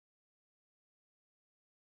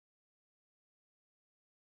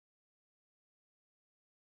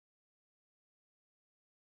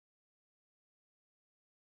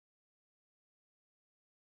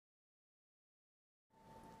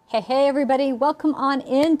Hey everybody, welcome on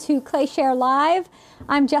into ClayShare Live.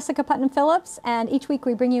 I'm Jessica Putnam-Phillips, and each week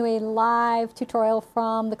we bring you a live tutorial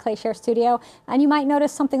from the ClayShare studio. And you might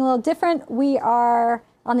notice something a little different. We are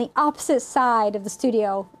on the opposite side of the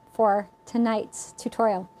studio for tonight's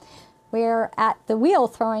tutorial. We're at the wheel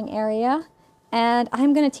throwing area, and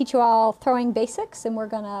I'm going to teach you all throwing basics, and we're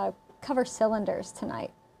going to cover cylinders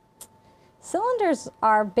tonight. Cylinders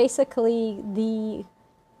are basically the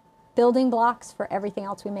building blocks for everything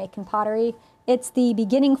else we make in pottery. It's the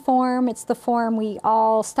beginning form, it's the form we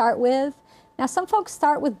all start with. Now some folks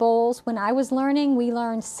start with bowls. When I was learning, we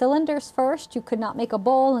learned cylinders first. You could not make a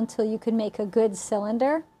bowl until you could make a good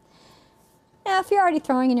cylinder. Now if you're already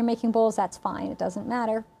throwing and you're making bowls, that's fine, it doesn't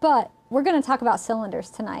matter. But we're going to talk about cylinders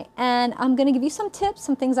tonight, and I'm going to give you some tips,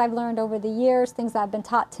 some things I've learned over the years, things that have been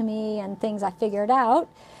taught to me, and things I figured out.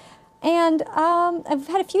 And I've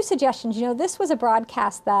had a few suggestions. You know, this was a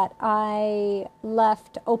broadcast that I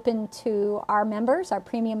left open to our members, our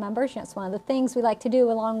premium members. You know, it's one of the things we like to do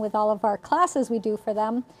along with all of our classes we do for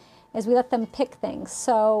them, is we let them pick things.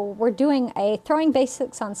 So we're doing a throwing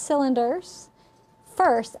basics on cylinders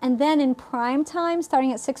first, and then in prime time,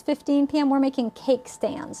 starting at 6:15 p.m., we're making cake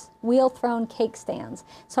stands, wheel-thrown cake stands.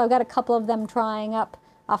 So I've got a couple of them drying up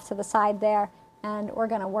off to the side there, and we're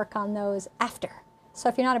going to work on those after. So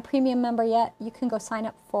if you're not a premium member yet, you can go sign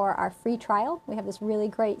up for our free trial. We have this really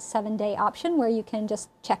great 7-day option where you can just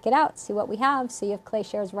check it out, see what we have, see if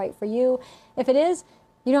ClayShare is right for you. If it is,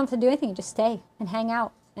 you don't have to do anything. You just stay and hang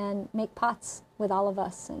out and make pots with all of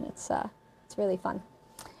us, and it's really fun.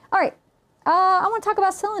 All right, I want to talk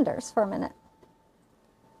about cylinders for a minute.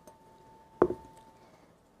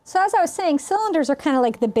 So as I was saying, cylinders are kind of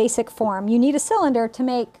like the basic form. You need a cylinder to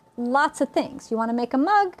make lots of things. You want to make a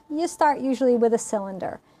mug, you start usually with a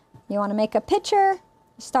cylinder. You want to make a pitcher,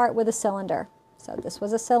 you start with a cylinder. So this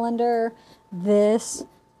was a cylinder, this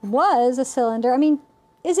was a cylinder. I mean,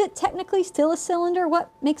 is it technically still a cylinder?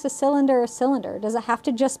 What makes a cylinder a cylinder? Does it have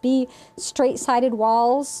to just be straight-sided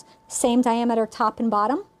walls, same diameter top and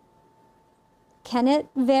bottom? Can it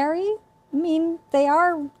vary? I mean, they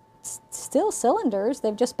are still cylinders,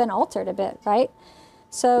 they've just been altered a bit, right?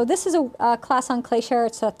 So this is a class on ClayShare.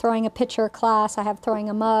 It's a throwing a pitcher class. I have throwing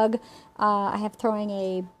a mug. I have throwing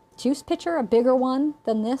a juice pitcher, a bigger one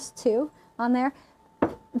than this too, on there.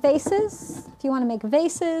 Vases, if you want to make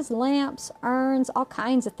vases, lamps, urns, all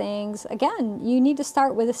kinds of things. Again, you need to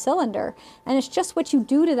start with a cylinder, and it's just what you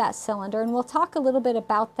do to that cylinder, and we'll talk a little bit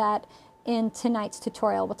about that in tonight's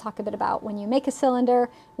tutorial. We'll talk a bit about when you make a cylinder,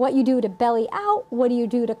 what you do to belly out, what do you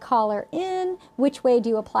do to collar in, which way do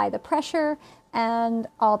you apply the pressure, and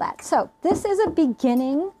all that. So this is a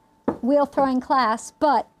beginning wheel throwing class,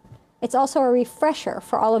 but it's also a refresher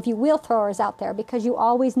for all of you wheel throwers out there, because you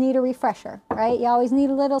always need a refresher, right? You always need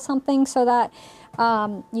a little something so that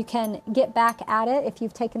you can get back at it if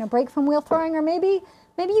you've taken a break from wheel throwing, or maybe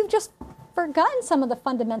you've just forgotten some of the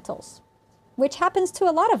fundamentals, which happens to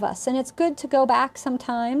a lot of us, and it's good to go back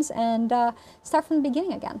sometimes and start from the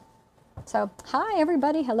beginning again. So, hi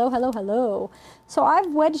everybody, hello, hello, hello. So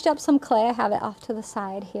I've wedged up some clay, I have it off to the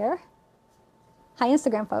side here. Hi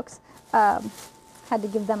Instagram folks, had to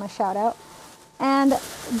give them a shout out. And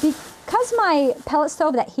because my pellet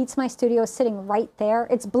stove that heats my studio is sitting right there,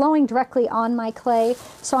 it's blowing directly on my clay.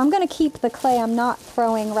 So I'm gonna keep the clay I'm not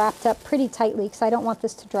throwing wrapped up pretty tightly, because I don't want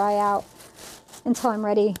this to dry out until I'm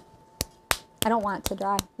ready. I don't want it to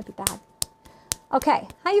dry, it'd be bad. Okay,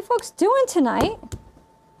 how you folks doing tonight?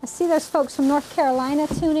 I see there's folks from North Carolina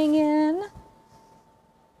tuning in.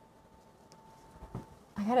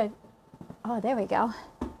 Oh, there we go.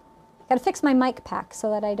 Gotta fix my mic pack so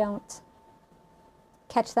that I don't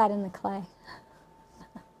catch that in the clay.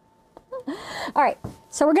 All right,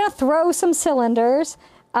 so we're gonna throw some cylinders.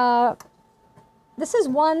 This is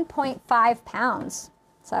 1.5 pounds.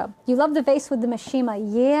 So you love the vase with the Mishima.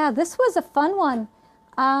 Yeah, this was a fun one.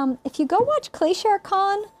 If you go watch ClayShare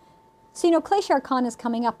Con, so you know ClayShare Con is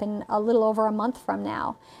coming up in a little over a month from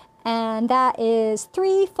now, and that is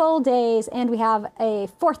 3 full days, and we have a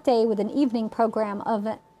 4th day with an evening program of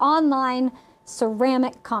an online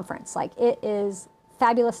ceramic conference. Like, it is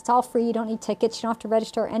fabulous. It's all free. You don't need tickets. You don't have to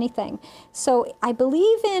register or anything. So I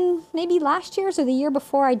believe in maybe last year's or the year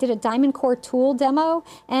before, I did a diamond core tool demo,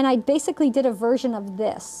 and I basically did a version of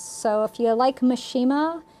this. So if you like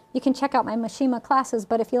Mishima, you can check out my Mishima classes,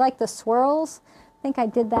 but if you like the swirls, I think I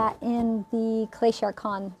did that in the ClayShare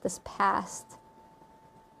Con this past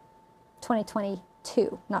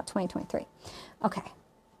 2022, not 2023. Okay.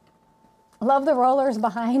 Love the rollers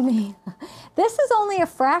behind me. This is only a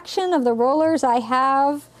fraction of the rollers I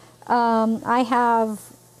have. I have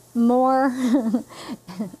more.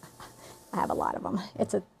 I have a lot of them.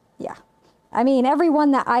 It's a yeah. I mean, every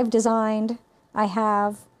one that I've designed, I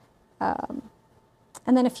have, and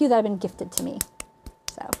then a few that have been gifted to me.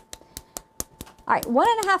 So, all right,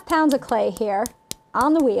 1.5 pounds of clay here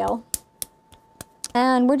on the wheel.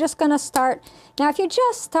 And we're just gonna start. Now, if you're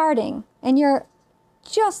just starting and you're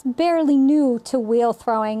just barely new to wheel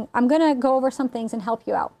throwing, I'm gonna go over some things and help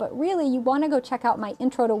you out. But really, you wanna go check out my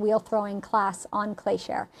Intro to Wheel Throwing class on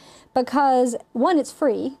ClayShare. Because one, it's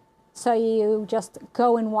free, so you just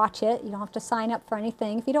go and watch it. You don't have to sign up for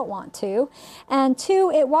anything if you don't want to. And two,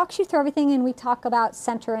 it walks you through everything, and we talk about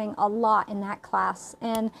centering a lot in that class.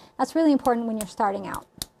 And that's really important when you're starting out.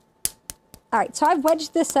 All right, so I've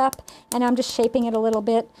wedged this up, and I'm just shaping it a little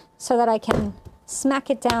bit so that I can smack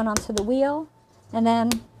it down onto the wheel. And then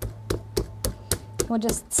we'll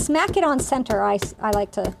just smack it on center, I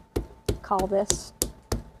like to call this.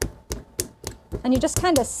 And you just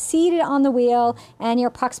kind of seat it on the wheel, and you're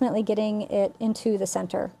approximately getting it into the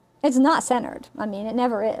center. It's not centered. I mean, it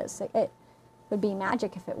never is. It would be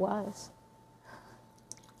magic if it was.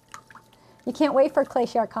 You can't wait for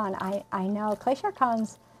ClayShare Con. I know. ClayShare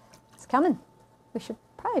Con's it's coming. We should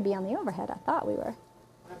probably be on the overhead. I thought we were.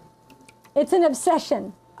 It's an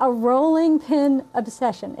obsession. A rolling pin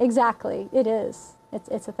obsession. Exactly. It is.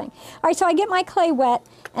 It's a thing. All right, so I get my clay wet,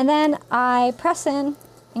 and then I press in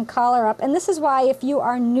and collar up. And this is why, if you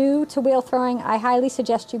are new to wheel throwing, I highly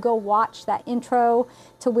suggest you go watch that Intro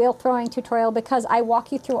to Wheel Throwing tutorial, because I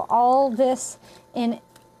walk you through all this in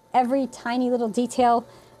every tiny little detail.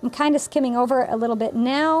 I'm kind of skimming over it a little bit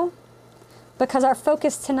now, because our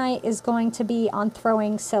focus tonight is going to be on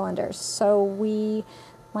throwing cylinders. So we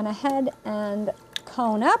went ahead and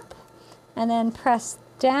cone up, and then press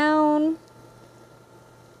down,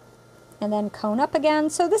 and then cone up again.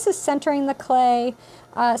 So this is centering the clay.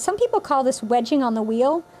 Some people call this wedging on the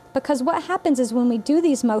wheel, because what happens is when we do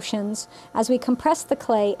these motions, as we compress the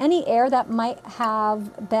clay, any air that might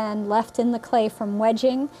have been left in the clay from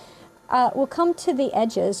wedging will come to the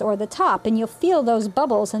edges or the top, and you'll feel those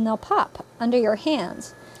bubbles, and they'll pop under your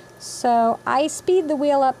hands. So I speed the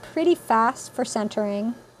wheel up pretty fast for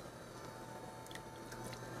centering.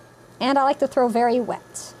 And I like to throw very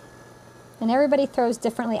wet. And everybody throws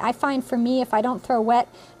differently. I find for me, if I don't throw wet,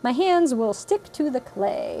 my hands will stick to the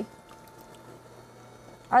clay.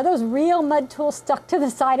 Are those real mud tools stuck to the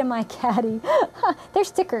side of my caddy? They're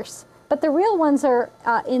stickers, but the real ones are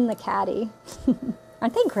in the caddy.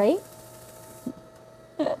 Aren't they great?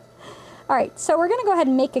 All right, so we're gonna go ahead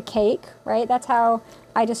and make a cake, right? That's how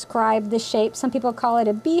I describe this shape. Some people call it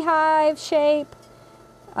a beehive shape.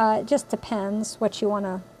 It just depends what you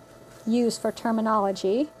wanna use for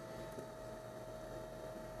terminology.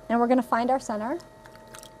 And we're going to find our center.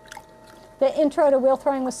 The Intro to Wheel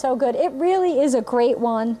Throwing was so good. It really is a great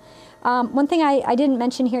one. One thing I didn't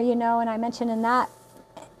mention here, you know, and I mentioned in that,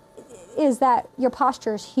 is that your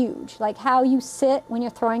posture is huge. Like how you sit when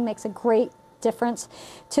you're throwing makes a great difference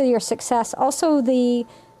to your success. Also, the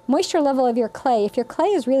moisture level of your clay. If your clay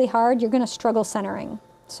is really hard, you're going to struggle centering.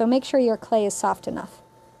 So make sure your clay is soft enough.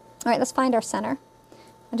 All right, let's find our center.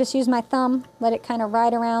 I just use my thumb, let it kind of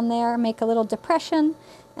ride around there, make a little depression,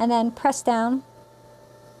 and then press down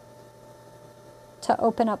to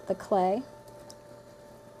open up the clay.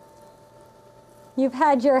 You've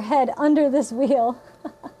had your head under this wheel.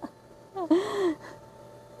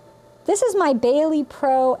 This is my Bailey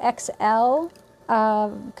Pro XL.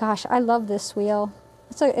 Gosh, I love this wheel.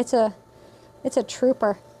 It's a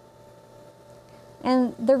trooper.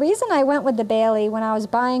 And the reason I went with the Bailey when I was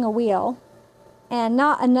buying a wheel, and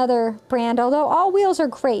not another brand, although all wheels are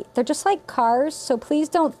great. They're just like cars, so please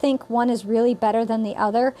don't think one is really better than the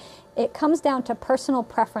other. It comes down to personal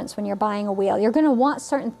preference when you're buying a wheel. You're gonna want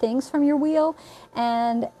certain things from your wheel,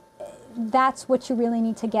 and that's what you really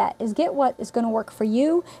need to get, is get what is gonna work for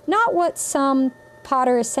you, not what some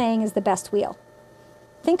potter is saying is the best wheel.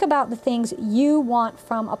 Think about the things you want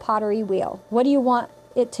from a pottery wheel. What do you want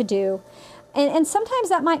it to do? And sometimes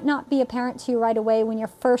that might not be apparent to you right away when you're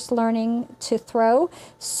first learning to throw.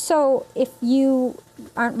 So if you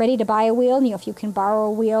aren't ready to buy a wheel, you know, if you can borrow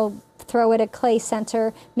a wheel, throw at a clay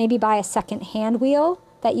center, maybe buy a second-hand wheel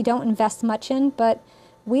that you don't invest much in. But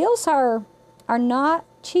wheels are not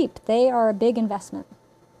cheap. They are a big investment.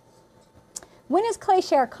 When is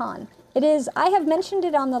ClayShare Con? It is, I have mentioned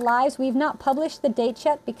it on the lives. We've not published the dates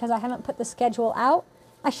yet because I haven't put the schedule out.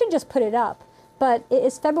 I should just put it up. But it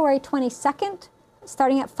is February 22nd,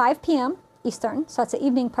 starting at 5 p.m. Eastern, so it's an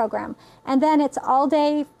evening program. And then it's all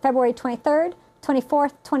day, February 23rd,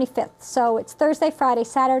 24th, 25th. So it's Thursday, Friday,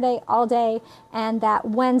 Saturday, all day, and that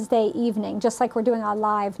Wednesday evening, just like we're doing on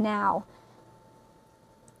live now.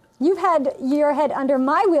 You've had your head under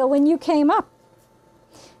my wheel when you came up.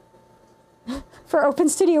 for Open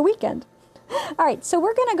Studio Weekend. All right, so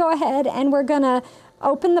we're gonna go ahead and we're gonna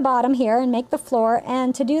open the bottom here and make the floor,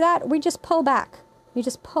 and to do that, we just pull back. You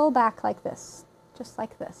just pull back like this, just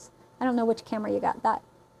like this. I don't know which camera you got that.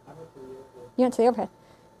 You went to the overhead.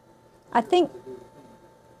 I think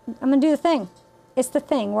I'm gonna do the thing. It's the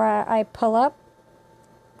thing where I pull up.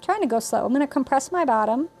 I'm trying to go slow. I'm gonna compress my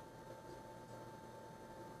bottom.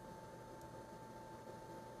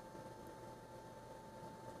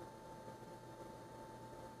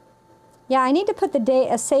 Yeah, I need to put the date,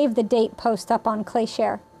 a save the date post up on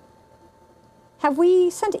ClayShare. Have we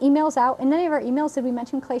sent emails out? In any of our emails, did we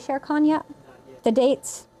mention ClayShare Con yet? Not yet. The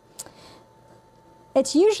dates?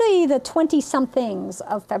 It's usually the 20-somethings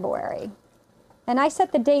of February. And I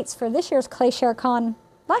set the dates for this year's ClayShare Con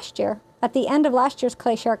last year. At the end of last year's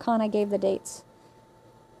ClayShare Con, I gave the dates.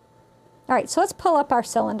 All right, so let's pull up our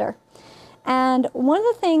cylinder. And one of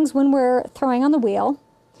the things when we're throwing on the wheel,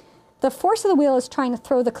 the force of the wheel is trying to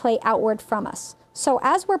throw the clay outward from us. So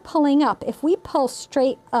as we're pulling up, if we pull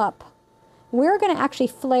straight up, we're going to actually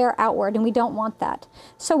flare outward, and we don't want that.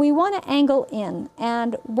 So we want to angle in.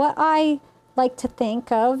 And what I like to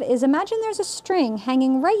think of is, imagine there's a string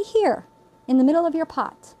hanging right here in the middle of your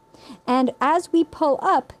pot. And as we pull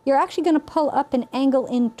up, you're actually going to pull up and angle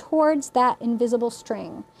in towards that invisible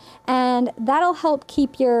string. And that'll help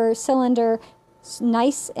keep your cylinder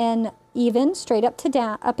nice and even, straight up to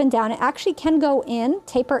down, up and down. It actually can go in,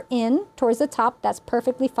 taper in towards the top. That's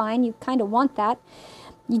perfectly fine. You kind of want that.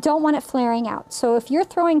 You don't want it flaring out. So if you're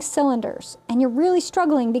throwing cylinders and you're really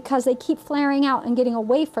struggling because they keep flaring out and getting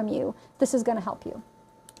away from you, this is going to help you.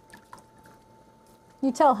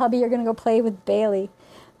 You tell hubby you're going to go play with Bailey.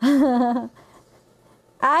 I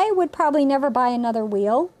would probably never buy another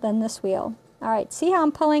wheel than this wheel. All right, see how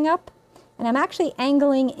I'm pulling up? And I'm actually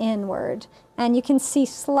angling inward. And you can see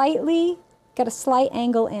slightly, got a slight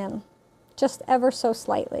angle in, just ever so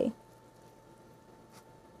slightly.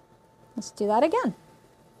 Let's do that again.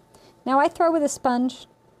 Now I throw with a sponge.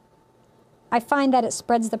 I find that it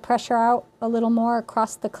spreads the pressure out a little more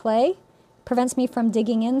across the clay, prevents me from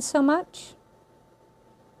digging in so much,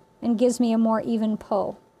 and gives me a more even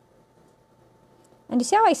pull. And you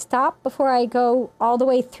see how I stop before I go all the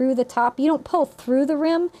way through the top? You don't pull through the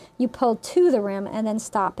rim, you pull to the rim and then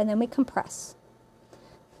stop, and then we compress.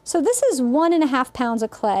 So this is 1.5 pounds of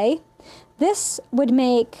clay. This would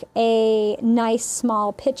make a nice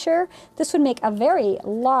small pitcher. This would make a very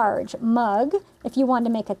large mug. If you wanted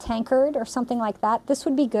to make a tankard or something like that, this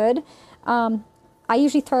would be good. I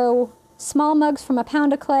usually throw small mugs from 1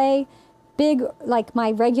 pound of clay, big, like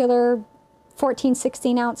my regular 14,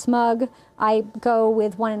 16 ounce mug, I go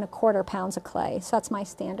with 1.25 pounds of clay. So that's my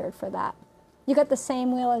standard for that. You got the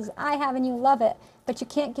same wheel as I have and you love it, but you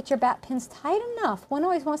can't get your bat pins tight enough. One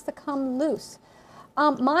always wants to come loose.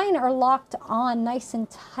 Mine are locked on nice and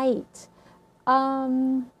tight.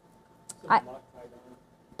 Put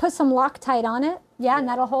some Loctite on it. Yeah, and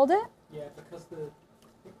that'll hold it? Yeah, because the...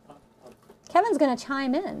 Kevin's going to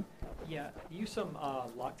chime in. Yeah, use some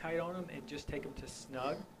Loctite on them and just take them to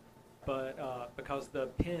snug. But because the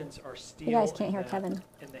pins are steel, you guys can't hear Kevin.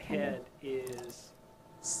 And the head is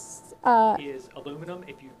aluminum.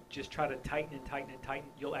 If you just try to tighten and tighten and tighten,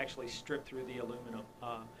 you'll actually strip through the aluminum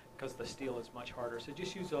because the steel is much harder. So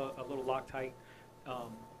just use a little Loctite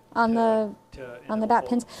on the bat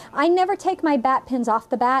pins. I never take my bat pins off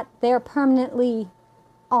the bat. They're permanently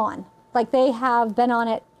on. Like they have been on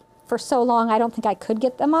it for so long, I don't think I could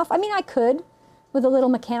get them off. I mean, I could. With a little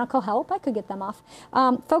mechanical help, I could get them off.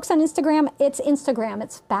 Folks on Instagram, it's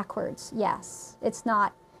backwards. Yes, it's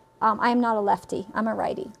not. I am not a lefty, I'm a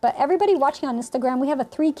righty. But everybody watching on Instagram, we have a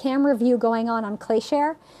 3-camera view going on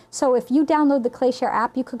ClayShare. So if you download the ClayShare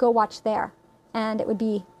app, you could go watch there, and it would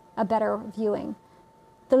be a better viewing.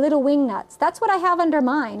 The little wing nuts, that's what I have under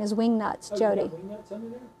mine, is wing nuts, Jody. You got wing nuts under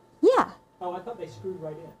there? Yeah. Oh, I thought they screwed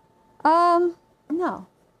right in. No.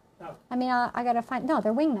 Oh. I mean, I gotta find, no,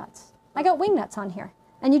 they're wing nuts. I got wing nuts on here.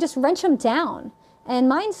 And you just wrench them down. And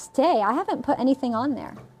mine stay. I haven't put anything on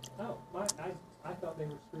there. Oh, I thought they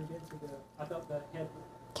were screwed into the, I thought the head...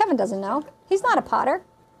 Kevin doesn't know. He's not a potter.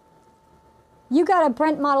 You got a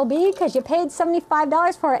Brent Model B because you paid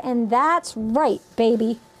 $75 for it. And that's right,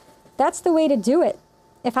 baby. That's the way to do it.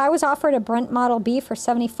 If I was offered a Brent Model B for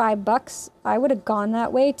 75 bucks, I would have gone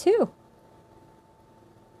that way too.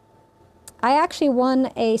 I actually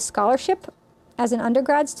won a scholarship as an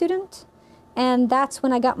undergrad student, and that's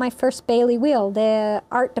when I got my first Bailey wheel. The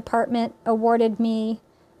art department awarded me,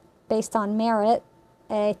 based on merit,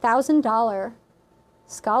 a $1,000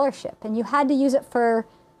 scholarship, and you had to use it for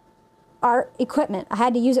art equipment. I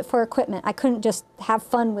had to use it for equipment. I couldn't just have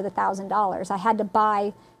fun with $1,000. I had to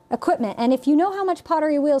buy equipment. And if you know how much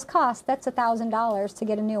pottery wheels cost, that's $1,000 to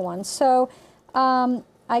get a new one. So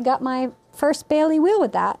I got my first Bailey wheel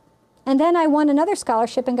with that. And then I won another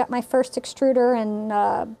scholarship and got my first extruder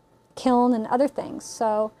and kiln and other things.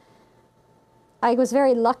 So I was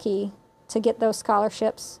very lucky to get those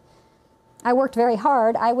scholarships. I worked very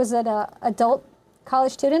hard. I was an adult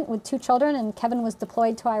college student with 2 children, and Kevin was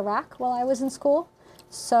deployed to Iraq while I was in school.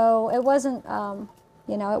 So it wasn't,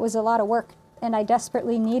 you know, it was a lot of work, and I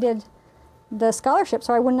desperately needed the scholarship,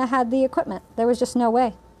 so I wouldn't have had the equipment. There was just no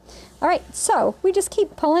way. All right, so we just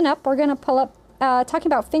keep pulling up. We're going to pull up, talking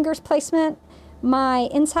about fingers placement. My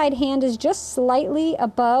inside hand is just slightly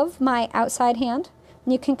above my outside hand.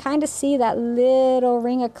 And you can kind of see that little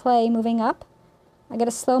ring of clay moving up. I got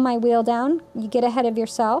to slow my wheel down. You get ahead of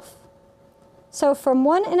yourself. So from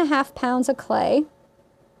 1.5 pounds of clay,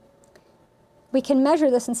 we can measure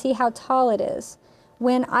this and see how tall it is.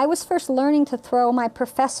 When I was first learning to throw, my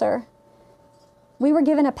professor, we were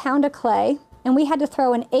given a pound of clay, and we had to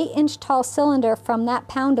throw an 8-inch tall cylinder from that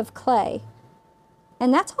pound of clay.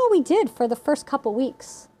 And that's all we did for the first couple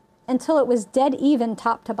weeks, until it was dead even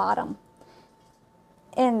top to bottom.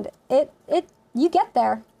 And you get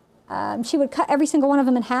there. She would cut every single one of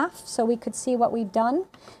them in half so we could see what we'd done.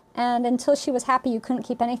 And until she was happy, you couldn't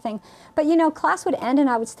keep anything. But you know, class would end and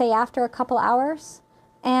I would stay after a couple hours.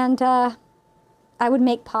 And I would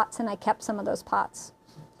make pots, and I kept some of those pots.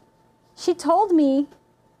 She told me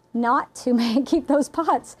not to keep those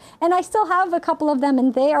pots. And I still have a couple of them,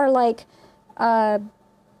 and they are like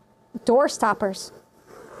door stoppers.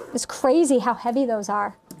 It's crazy how heavy those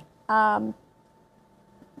are.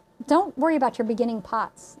 Don't worry about your beginning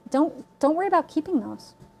pots. Don't worry about keeping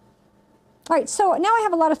those. All right, so now I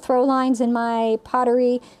have a lot of throw lines in my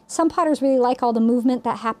pottery. Some potters really like all the movement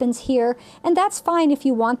that happens here, and that's fine if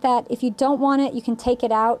you want that. If you don't want it, you can take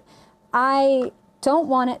it out. I don't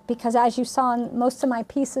want it because, as you saw in most of my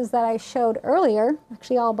pieces that I showed earlier,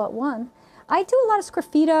 actually all but one, I do a lot of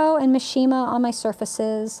sgraffito and mishima on my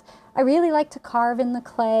surfaces. I really like to carve in the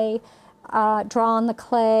clay, draw on the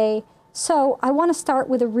clay. So I want to start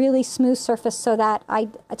with a really smooth surface so that I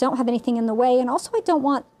don't have anything in the way, and also I don't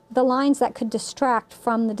want the lines that could distract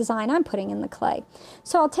from the design I'm putting in the clay.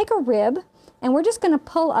 So I'll take a rib, and we're just going to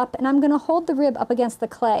pull up, and I'm going to hold the rib up against the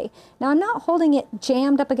clay. Now I'm not holding it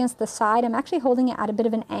jammed up against the side, I'm actually holding it at a bit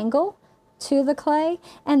of an angle to the clay,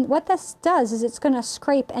 and what this does is it's going to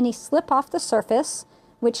scrape any slip off the surface,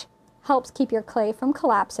 which helps keep your clay from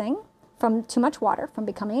collapsing from too much water, from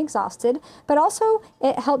becoming exhausted, but also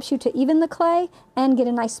it helps you to even the clay and get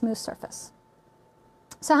a nice smooth surface.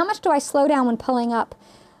 So how much do I slow down when pulling up?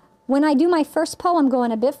 When I do my first pull, I'm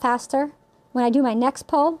going a bit faster. When I do my next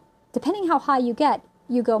pull, depending how high you get,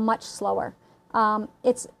 you go much slower.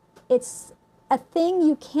 It's a thing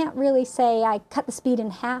you can't really say I cut the speed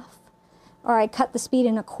in half or I cut the speed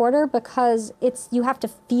in a quarter, because you have to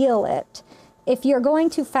feel it. If you're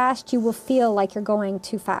going too fast, you will feel like you're going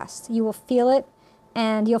too fast. You will feel it,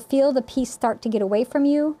 and you'll feel the piece start to get away from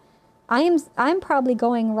you. I'm probably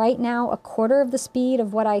going right now a quarter of the speed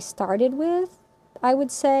of what I started with, I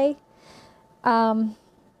would say. Yeah.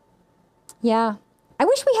 I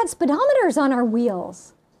wish we had speedometers on our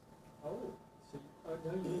wheels. Oh, so no,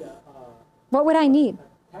 you need what would I need?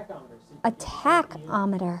 a tachometer. So A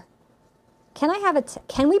tachometer.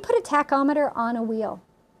 Can we put a tachometer on a wheel?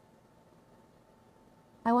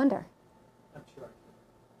 I wonder. I'm sure.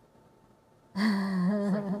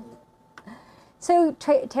 So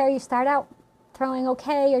Terry, you start out throwing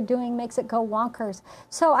okay, or doing makes it go wonkers.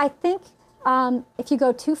 So I think if you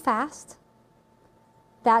go too fast,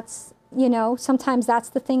 that's, you know, sometimes that's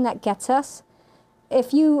the thing that gets us.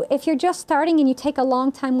 If you're just starting and you take a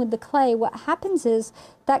long time with the clay, what happens is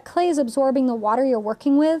that clay is absorbing the water you're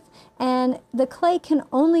working with, and the clay can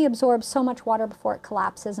only absorb so much water before it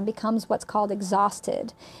collapses and becomes what's called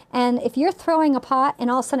exhausted. And if you're throwing a pot and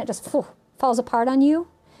all of a sudden it just falls apart on you,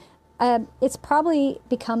 it's probably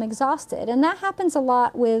become exhausted. And that happens a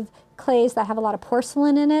lot with clays that have a lot of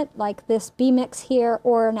porcelain in it, like this B-mix here,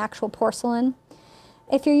 or an actual porcelain.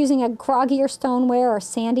 If you're using a groggier stoneware or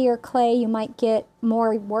sandier clay, you might get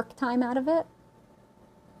more work time out of it.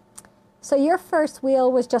 So your first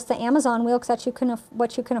wheel was just the Amazon wheel because that's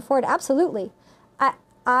what you can afford. Absolutely. I,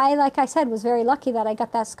 like I said, was very lucky that I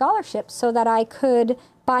got that scholarship so that I could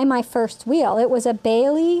buy my first wheel. It was a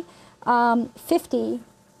Bailey 50,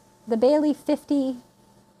 the Bailey 50R,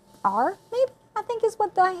 maybe, I think is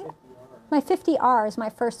what my 50R is my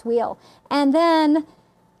first wheel. And then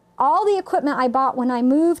all the equipment I bought when I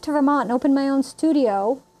moved to Vermont and opened my own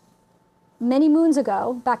studio many moons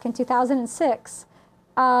ago, back in 2006,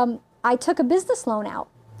 I took a business loan out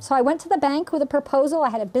So I went to the bank with a proposal. I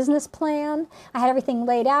had a business plan. I had everything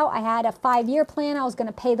laid out. I had a 5-year plan. I was going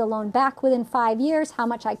to pay the loan back within 5 years, how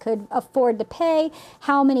much I could afford to pay,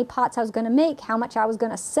 how many pots I was going to make, how much I was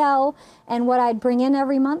going to sell, and what I'd bring in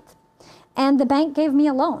every month. And the bank gave me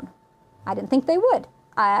a loan. I didn't think they would.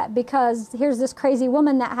 Because here's this crazy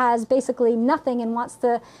woman that has basically nothing and wants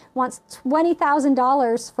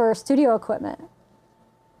 $20,000 for studio equipment.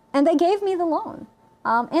 And they gave me the loan.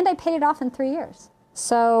 And I paid it off in 3 years.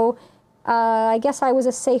 So I guess I was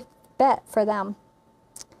a safe bet for them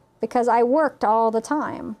because I worked all the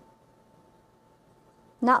time.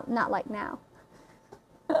 Not like now.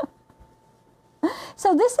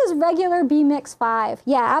 So this is regular B-Mix 5.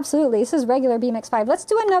 Yeah, absolutely. This is regular B-Mix 5. Let's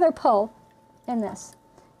do another pull in this.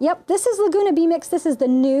 Yep, this is Laguna B-Mix. This is the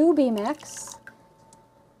new B-Mix.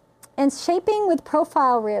 And shaping with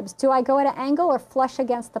profile ribs. Do I go at an angle or flush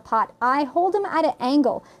against the pot? I hold them at an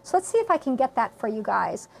angle. So let's see if I can get that for you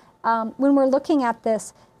guys. When we're looking at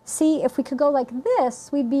this, see if we could go like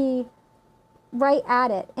this, we'd be right at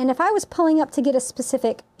it. And if I was pulling up to get a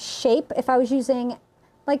specific shape, if I was using,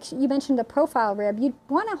 like you mentioned, a profile rib, you'd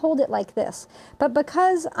want to hold it like this. But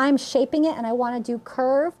because I'm shaping it and I want to do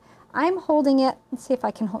curve, I'm holding it, let's see if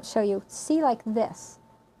I can show you. See, like this,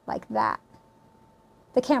 like that.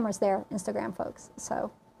 The camera's there, Instagram folks,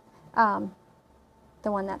 so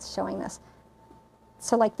the one that's showing this.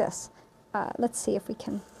 So like this. Let's see if we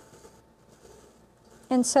can.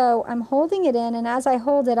 And so I'm holding it in, and as I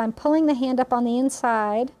hold it, I'm pulling the hand up on the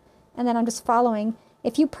inside, and then I'm just following.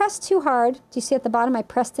 If you press too hard, do you see at the bottom I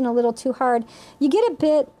pressed in a little too hard, you get a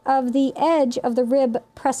bit of the edge of the rib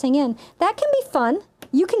pressing in. That can be fun.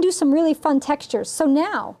 You can do some really fun textures. So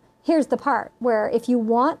now, here's the part where if you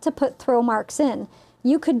want to put throw marks in,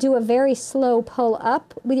 you could do a very slow pull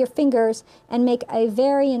up with your fingers and make a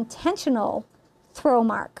very intentional throw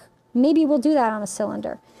mark. Maybe we'll do that on a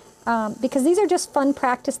cylinder. Because these are just fun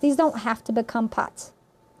practice. These don't have to become pots.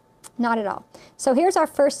 Not at all. So here's our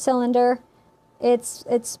first cylinder. It's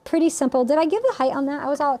pretty simple. Did I give the height on that? I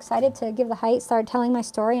was all excited to give the height, started telling my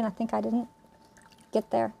story, and I think I didn't get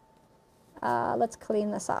there. Let's clean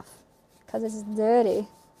this off because it's dirty.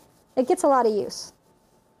 It gets a lot of use.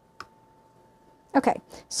 Okay,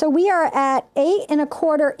 so we are at 8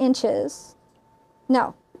 1/4 inches.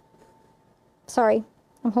 No, sorry,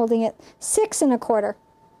 I'm holding it 6 1/4.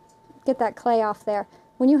 Get that clay off there.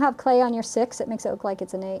 When you have clay on your 6, it makes it look like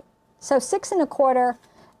it's an 8. So 6 1/4,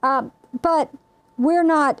 but we're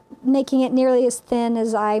not making it nearly as thin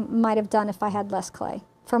as I might have done if I had less clay,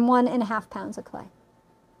 from 1.5 pounds of clay.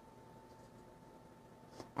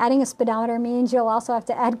 Adding a speedometer means you'll also have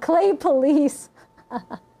to add clay police.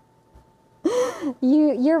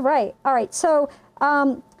 You're right. All right, so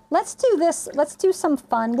let's do this. Let's do some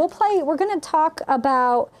fun. We're going to talk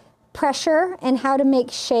about pressure and how to make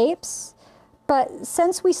shapes. But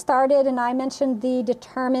since we started and I mentioned the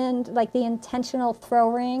determined, like the intentional throw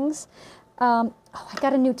rings, oh, I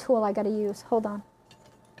got a new tool I got to use. Hold on.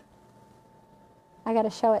 I got to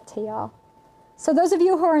show it to y'all. So those of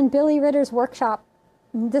you who are in Billy Ritter's workshop,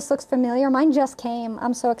 this looks familiar. Mine just came.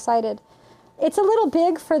 I'm so excited. It's a little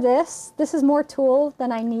big for this. This is more tool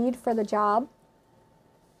than I need for the job.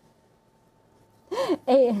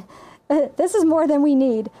 This is more than we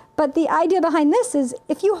need. But the idea behind this is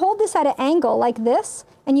if you hold this at an angle like this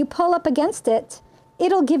and you pull up against it,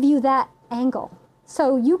 it'll give you that angle.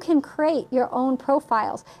 So you can create your own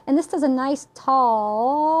profiles. And this does a nice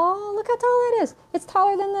tall, look how tall that is. It's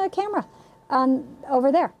taller than the camera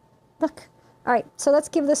over there. Look. All right, so let's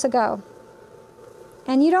give this a go.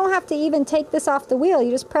 And you don't have to even take this off the wheel.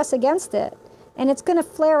 You just press against it. And it's going to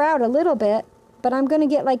flare out a little bit, but I'm going to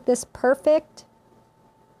get like this perfect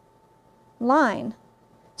line.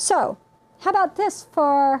 So how about this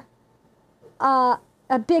for a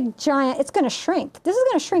big giant, it's going to shrink. This is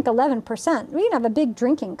going to shrink 11%. We can have a big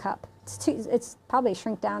drinking cup. It's probably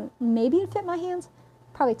shrink down. Maybe it'd fit my hands.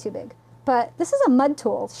 Probably too big. But this is a mud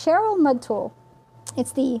tool, Cheryl mud tool.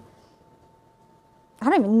 It's the, I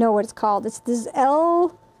don't even know what it's called. It's this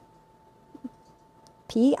LP,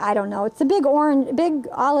 I don't know. It's the big orange, big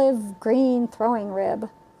olive green throwing rib.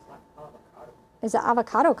 Is it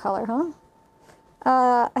avocado color, huh?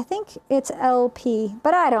 I think it's LP,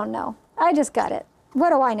 but I don't know. I just got it.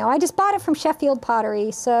 What do I know? I just bought it from Sheffield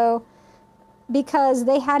Pottery, so because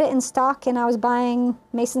they had it in stock and I was buying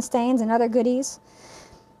mason stains and other goodies.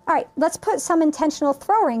 All right, let's put some intentional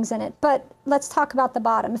throw rings in it, but let's talk about the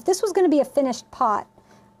bottom. If this was going to be a finished pot,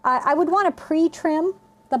 I would want to pre-trim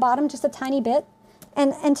the bottom just a tiny bit.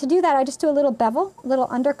 And to do that, I just do a little bevel, a little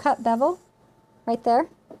undercut bevel right there.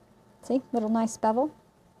 See, little nice bevel.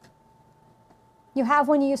 you have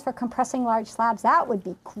one you use for compressing large slabs, that would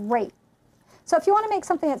be great. So if you want to make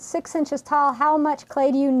something that's 6 inches tall, how much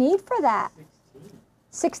clay do you need for that?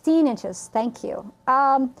 16 inches, thank you.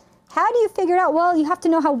 How do you figure it out? Well, you have to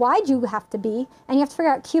know how wide you have to be, and you have to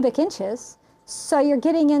figure out cubic inches. So you're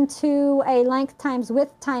getting into a length times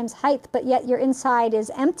width times height, but yet your inside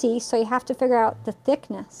is empty, so you have to figure out the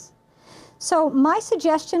thickness. So my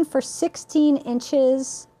suggestion for 16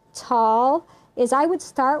 inches tall is I would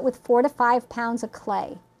start with 4 to 5 pounds of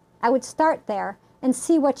clay. I would start there and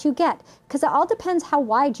see what you get, because it all depends how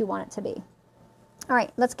wide you want it to be. All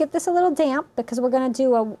right, let's get this a little damp because we're going to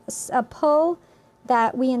do a pull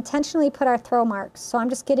that we intentionally put our throw marks. So I'm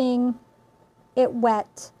just getting it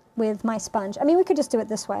wet with my sponge. I mean, we could just do it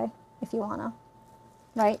this way if you want to,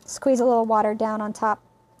 right? Squeeze a little water down on top.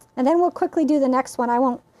 And then we'll quickly do the next one. I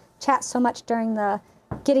won't chat so much during the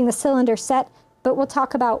getting the cylinder set, but we'll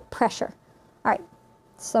talk about pressure. All right,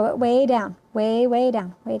 slow it way down, way, way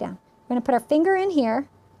down, way down. We're going to put our finger in here,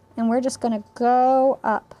 and we're just going to go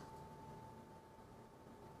up.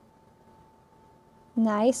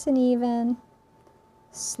 Nice and even,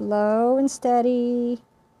 slow and steady.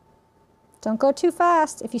 Don't go too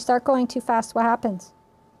fast. If you start going too fast, what happens?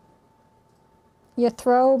 Your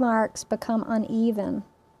throw marks become uneven.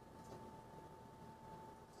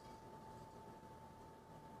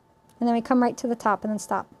 And then we come right to the top and then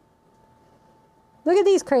stop. Look at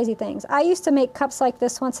these crazy things. I used to make cups like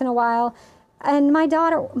this once in a while, and my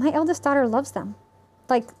eldest daughter loves them.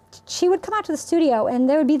 Like, she would come out to the studio and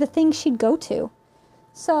there would be the things she'd go to.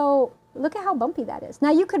 So look at how bumpy that is.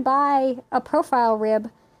 Now you could buy a profile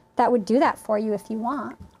rib that would do that for you if you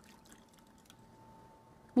want.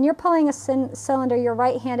 When you're pulling a cylinder, you're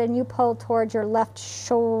right-handed and you pull towards your left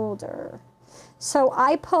shoulder. So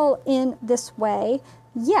I pull in this way.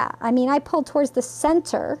 Yeah, I mean, I pull towards the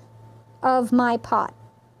center of my pot.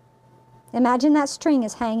 Imagine that string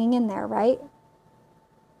is hanging in there, right?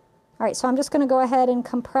 All right, so I'm just going to go ahead and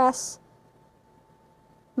compress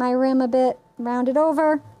my rim a bit, round it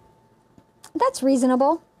over. That's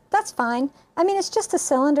reasonable. That's fine. I mean, it's just a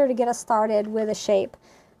cylinder to get us started with a shape.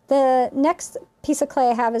 The next piece of clay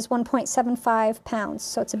I have is 1.75 pounds,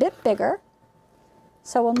 so it's a bit bigger.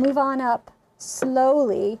 So we'll move on up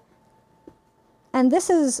slowly. And this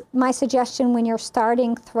is my suggestion when you're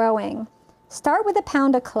starting throwing. Start with a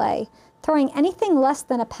pound of clay. Throwing anything less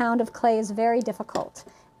than a pound of clay is very difficult.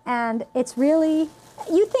 And it's really,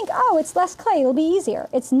 you think, oh, it's less clay, it'll be easier.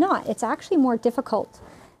 It's not. It's actually more difficult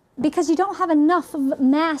because you don't have enough of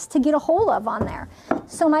mass to get a hold of on there.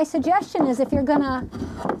 So my suggestion is if you're going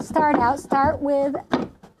to start out, start with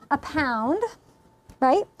a pound,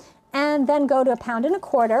 right? And then go to a pound and a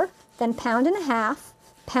quarter, then pound and a half,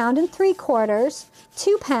 pound and 3/4,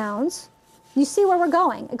 2 pounds. You see where we're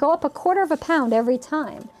going. Go up 1/4 of a pound every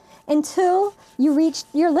time until you reach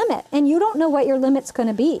your limit. And you don't know what your limit's going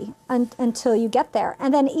to be until you get there.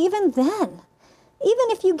 And then even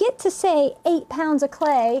if you get to say 8 pounds of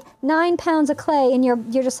clay, 9 pounds of clay, and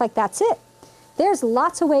you're just like, that's it. There's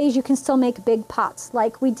lots of ways you can still make big pots,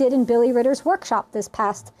 like we did in Billy Ritter's workshop this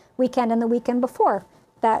past weekend and the weekend before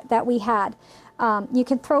that we had. You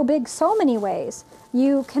can throw big so many ways.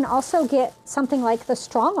 You can also get something like the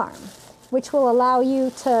strong arm, which will allow you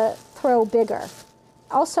to throw bigger.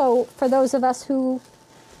 Also, for those of us who,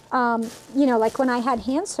 you know, like when I had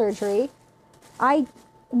hand surgery,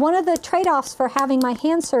 one of the trade-offs for having my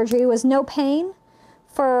hand surgery was no pain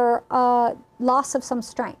for loss of some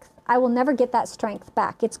strength. I will never get that strength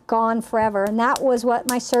back. It's gone forever. And that was what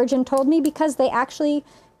my surgeon told me because they actually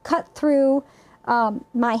cut through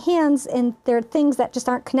my hands and there are things that just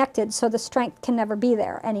aren't connected, so the strength can never be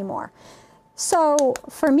there anymore. So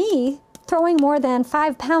for me, throwing more than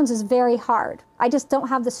 5 pounds is very hard. I just don't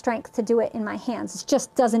have the strength to do it in my hands. It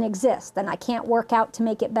just doesn't exist, and I can't work out to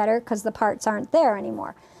make it better because the parts aren't there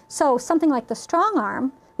anymore. So something like the strong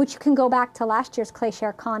arm, which you can go back to last year's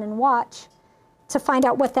ClayShare Con and watch to find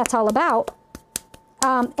out what that's all about.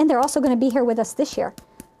 And they're also going to be here with us this year.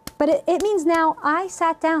 But it means now I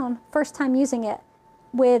sat down first time using it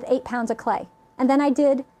with 8 pounds of clay. And then I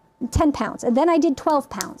did 10 pounds. And then I did 12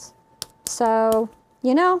 pounds. So,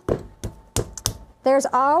 you know, there's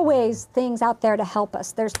always things out there to help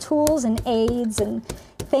us. There's tools and aids and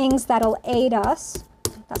things that'll aid us.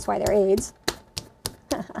 That's why they're aids.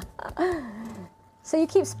 So you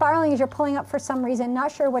keep spiraling as you're pulling up for some reason,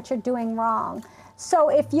 not sure what you're doing wrong. So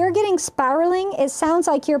if you're getting spiraling, it sounds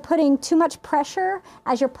like you're putting too much pressure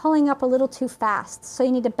as you're pulling up a little too fast. So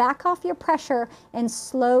you need to back off your pressure and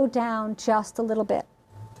slow down just a little bit.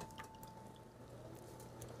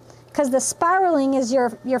 Because the spiraling is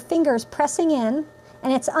your fingers pressing in,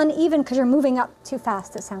 and it's uneven because you're moving up too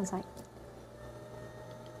fast, it sounds like.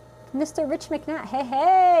 Mr. Rich McNatt, hey,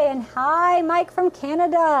 hey, and hi, Mike from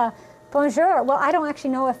Canada. Bonjour. Well, I don't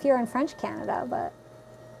actually know if you're in French Canada, but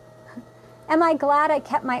am I glad I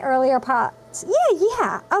kept my earlier pots?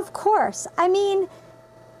 Yeah, of course. I mean,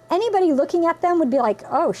 anybody looking at them would be like,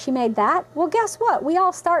 oh, she made that? Well, guess what? We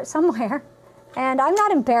all start somewhere. And I'm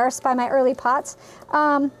not embarrassed by my early pots.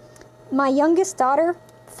 My youngest daughter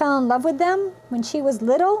fell in love with them when she was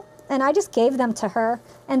little, and I just gave them to her,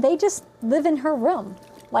 and they just live in her room.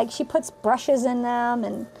 Like, she puts brushes in them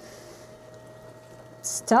and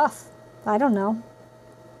stuff. I don't know.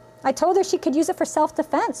 I told her she could use it for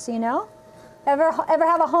self-defense, you know? Ever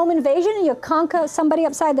have a home invasion and you conk somebody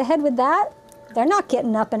upside the head with that? They're not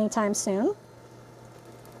getting up anytime soon.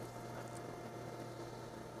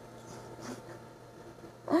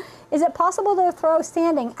 Is it possible to throw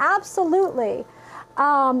standing? Absolutely.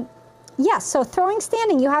 Yes, so throwing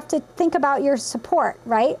standing, you have to think about your support,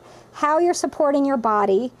 right? How you're supporting your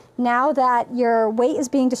body now that your weight is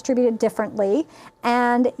being distributed differently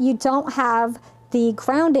and you don't have the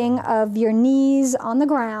grounding of your knees on the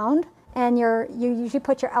ground, and you usually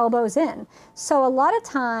put your elbows in. So a lot of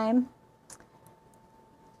time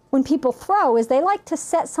when people throw is they like to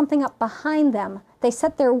set something up behind them. They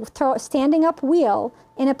set their standing up wheel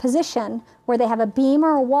in a position where they have a beam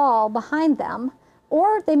or a wall behind them,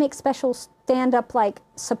 or they make special stand-up like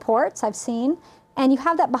supports I've seen, and you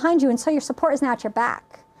have that behind you, and so your support is now at your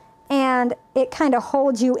back. And it kind of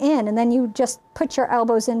holds you in, and then you just put your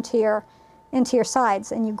elbows into your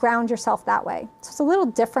sides, and you ground yourself that way. So it's a little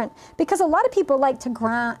different, because a lot of people like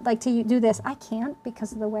to do this. I can't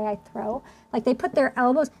because of the way I throw. Like, they put their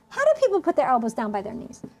elbows. How do people put their elbows down by their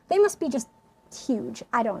knees? They must be just huge.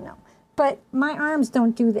 I don't know. But my arms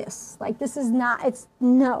don't do this. Like, this is not, it's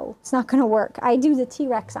not going to work. I do the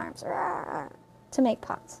T-Rex arms to make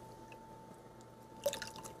pots.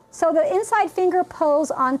 So the inside finger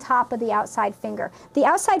pulls on top of the outside finger. The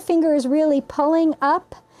outside finger is really pulling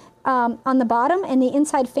up on the bottom, and the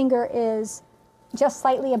inside finger is just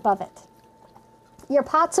slightly above it. Your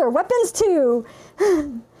pots are weapons too.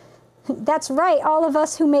 That's right, all of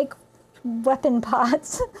us who make weapon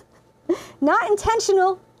pots. Not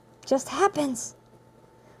intentional, just happens.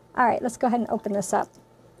 All right, let's go ahead and open this up.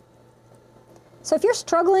 So if you're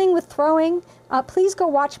struggling with throwing, please go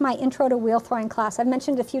watch my Intro to Wheel Throwing class. I've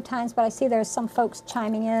mentioned it a few times, but I see there's some folks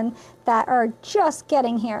chiming in that are just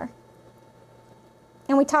getting here.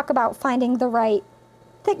 And we talk about finding the right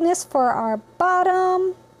thickness for our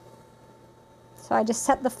bottom. So I just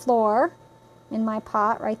set the floor in my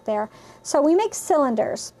pot right there. So we make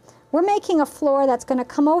cylinders. We're making a floor that's going to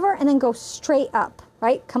come over and then go straight up,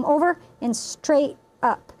 right? Come over and straight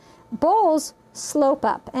up. Bowls slope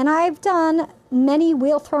up. And I've done many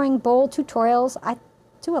wheel throwing bowl tutorials. I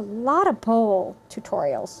do a lot of bowl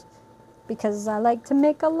tutorials because I like to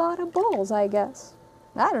make a lot of bowls, I guess.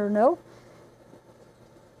 I don't know.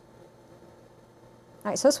 All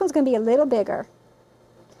right, so this one's going to be a little bigger.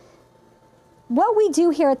 What we do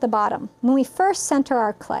here at the bottom, when we first center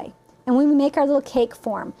our clay and when we make our little cake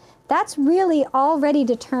form, that's really already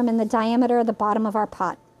determined the diameter of the bottom of our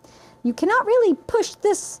pot. You cannot really push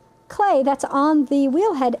this clay that's on the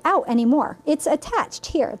wheel head out anymore. It's attached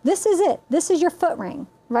here. This is it. This is your foot ring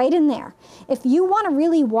right in there. If you want a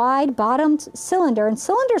really wide bottomed cylinder, and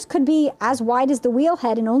cylinders could be as wide as the wheel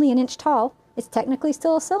head and only an inch tall, it's technically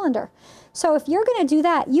still a cylinder. So if you're going to do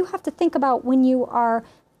that, you have to think about when you are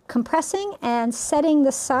compressing and setting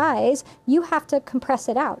the size, you have to compress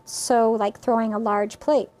it out. So like throwing a large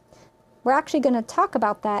plate. We're actually going to talk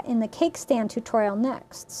about that in the cake stand tutorial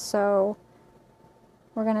next. So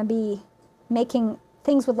we're going to be making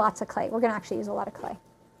things with lots of clay. We're going to actually use a lot of clay.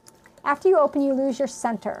 After you open, you lose your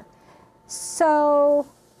center. So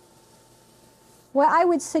what I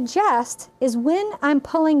would suggest is when I'm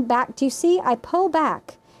pulling back, do you see I pull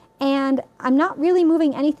back and I'm not really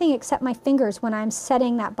moving anything except my fingers when I'm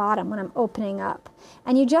setting that bottom, when I'm opening up.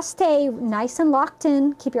 And you just stay nice and locked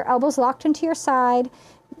in, keep your elbows locked into your side.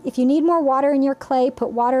 If you need more water in your clay,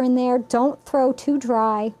 put water in there. Don't throw too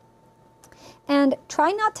dry. And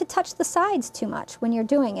try not to touch the sides too much when you're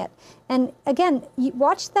doing it. And again,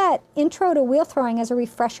 watch that Intro to Wheel Throwing as a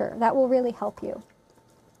refresher. That will really help you.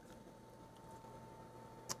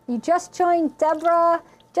 You just joined, Deborah,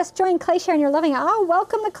 just joined ClayShare and you're loving it. Oh,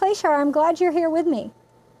 welcome to ClayShare. I'm glad you're here with me.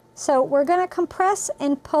 So we're going to compress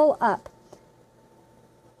and pull up.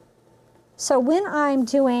 So when I'm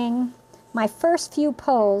doing my first few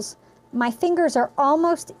pulls, my fingers are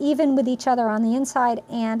almost even with each other on the inside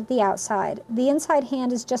and the outside. The inside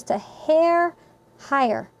hand is just a hair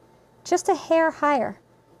higher, just a hair higher,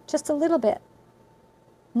 just a little bit,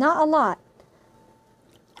 not a lot.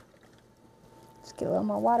 Just Get a little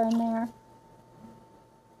more water in there.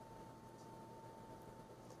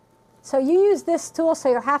 So you use this stool so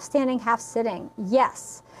you're half standing, half sitting.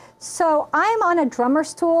 Yes. So I'm on a drummer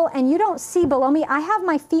stool, and you don't see below me. I have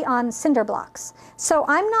my feet on cinder blocks. So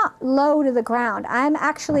I'm not low to the ground. I'm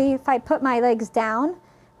actually, if I put my legs down,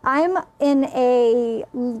 I'm in a,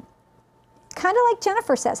 kind of like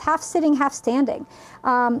Jennifer says, half sitting, half standing.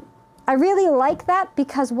 I really like that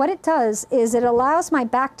because what it does is it allows my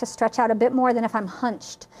back to stretch out a bit more than if I'm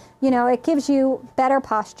hunched. You know, it gives you better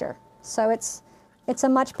posture. So it's a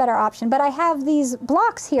much better option. But I have these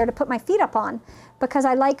blocks here to put my feet up on because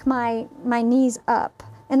I like my knees up.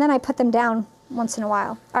 And then I put them down once in a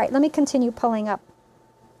while. All right, let me continue pulling up.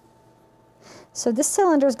 So this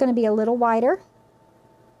cylinder is going to be a little wider.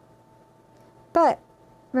 But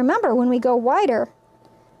remember, when we go wider,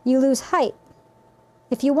 you lose height.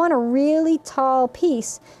 If you want a really tall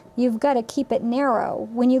piece, you've got to keep it narrow.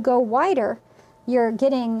 When you go wider, you're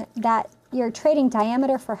getting that, you're trading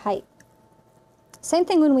diameter for height. Same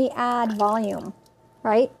thing when we add volume,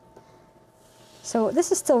 right? So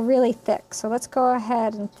this is still really thick. So let's go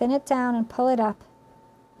ahead and thin it down and pull it up.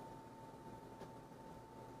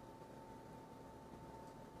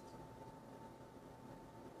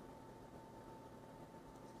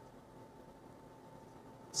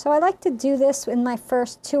 So I like to do this in my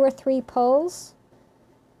first 2 or 3 pulls,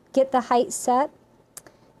 get the height set.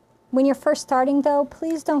 When you're first starting though,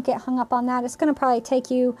 please don't get hung up on that. It's going to probably take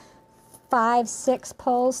you 5, 6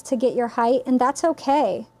 pulls to get your height, and that's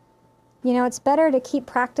okay. You know, it's better to keep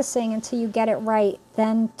practicing until you get it right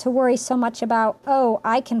than to worry so much about, oh,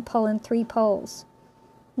 I can pull in 3 pulls.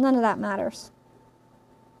 None of that matters.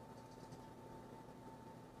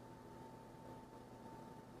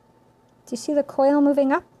 Do you see the coil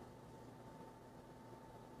moving up?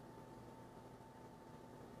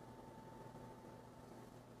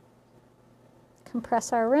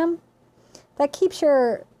 Compress our rim. That keeps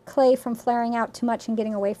your clay from flaring out too much and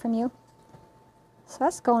getting away from you. So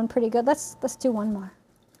that's going pretty good. Let's do one more.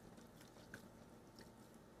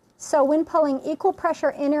 So when pulling, equal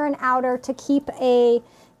pressure inner and outer to keep a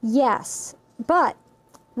yes. But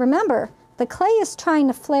remember, the clay is trying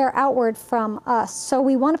to flare outward from us. So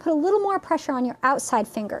we want to put a little more pressure on your outside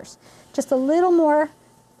fingers. Just a little more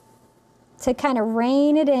to kind of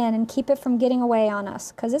rein it in and keep it from getting away on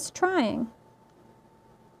us, because it's trying.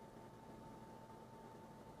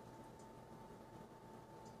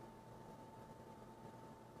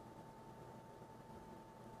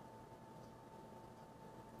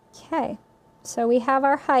 Okay, so we have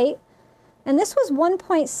our height, and this was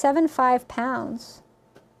 1.75 pounds.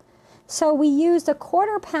 So we used a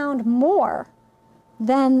 1/4 pound more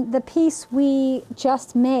than the piece we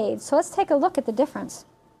just made. So let's take a look at the difference.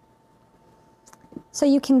 So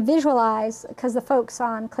you can visualize, because the folks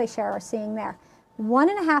on ClayShare are seeing there,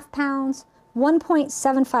 1.5 pounds,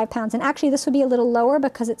 1.75 pounds. And actually this would be a little lower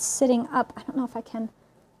because it's sitting up. I don't know if I can.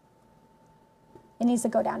 It needs to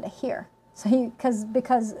go down to here. So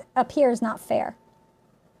because up here is not fair,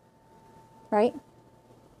 right?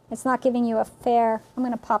 It's not giving you a fair. I'm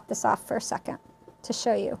going to pop this off for a second to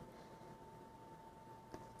show you.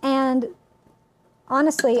 And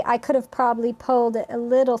honestly, I could have probably pulled it a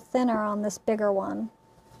little thinner on this bigger one.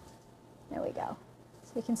 There we go.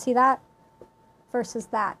 So you can see that versus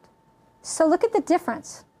that. So look at the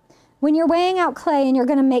difference. When you're weighing out clay and you're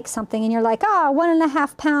going to make something and you're like,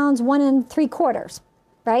 1.5 pounds, 1 3/4,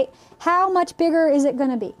 right? How much bigger is it going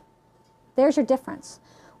to be? There's your difference.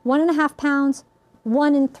 1.5 pounds,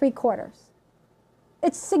 1 3/4.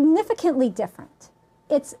 It's significantly different.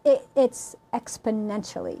 It's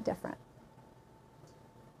exponentially different.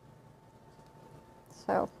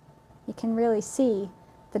 So you can really see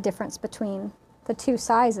the difference between the two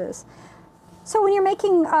sizes. So when you're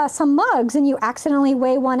making some mugs and you accidentally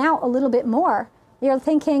weigh one out a little bit more, you're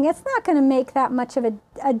thinking it's not going to make that much of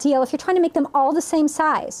a deal if you're trying to make them all the same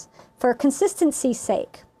size. For consistency's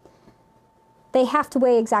sake, they have to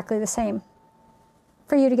weigh exactly the same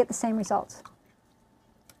for you to get the same results.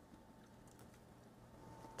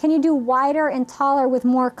 Can you do wider and taller with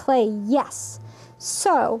more clay? Yes.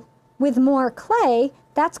 So with more clay,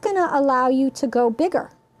 that's going to allow you to go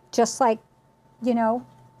bigger, just like, you know,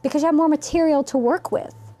 because you have more material to work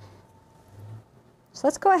with. So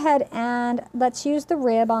let's go ahead and let's use the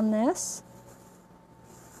rib on this.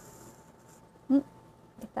 Get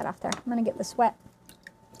that off there. I'm going to get this wet.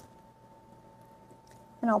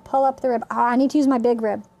 And I'll pull up the rib. I need to use my big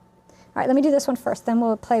rib. All right, let me do this one first, then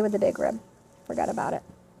we'll play with the big rib. Forgot about it.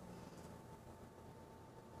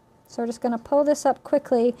 So we're just going to pull this up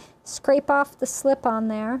quickly, scrape off the slip on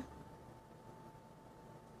there. .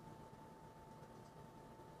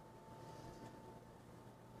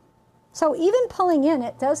 So even pulling in,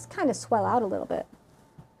 it does kind of swell out a little bit.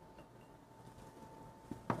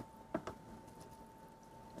 All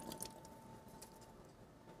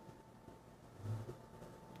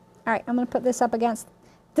right, I'm going to put this up against.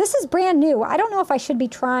 This is brand new. I don't know if I should be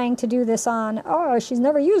trying to do this on, oh, she's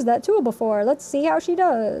never used that tool before. Let's see how she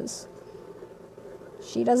does.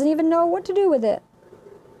 She doesn't even know what to do with it.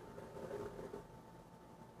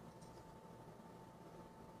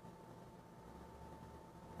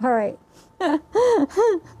 All right.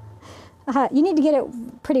 You need to get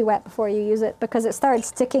it pretty wet before you use it because it started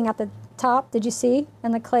sticking at the top. Did you see?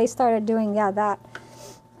 And the clay started doing, yeah, that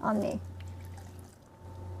on me.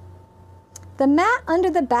 The mat under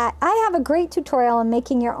the bat. I have a great tutorial on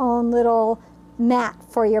making your own little mat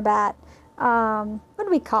for your bat. What do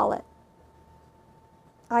we call it?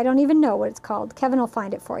 I don't even know what it's called. Kevin will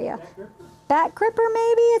find it for you. Bat gripper,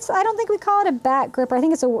 maybe? I don't think we call it a bat gripper. I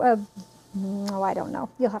think it's oh, I don't know.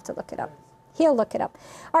 You'll have to look it up. He'll look it up.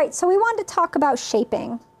 All right, so we wanted to talk about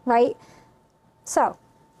shaping, right? So,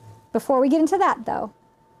 before we get into that, though,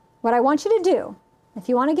 what I want you to do, if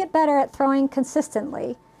you want to get better at throwing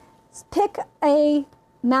consistently, is pick a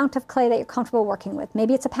amount of clay that you're comfortable working with.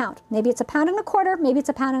 Maybe it's a pound. Maybe it's a pound and a quarter. Maybe it's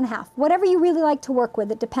a pound and a half. Whatever you really like to work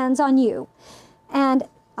with, it depends on you. And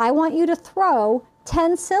I want you to throw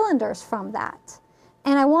 10 cylinders from that.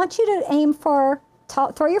 And I want you to aim for,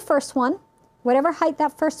 throw your first one, whatever height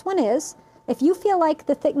that first one is. If you feel like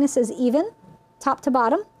the thickness is even, top to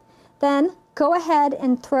bottom, then go ahead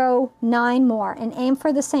and throw 9 more and aim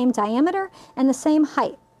for the same diameter and the same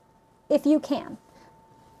height, if you can.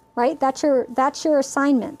 Right? That's your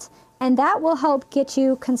assignment. And that will help get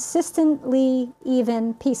you consistently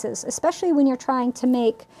even pieces, especially when you're trying to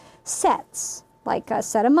make sets, like a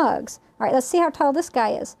set of mugs. All right, let's see how tall this guy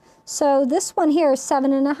is. So this one here is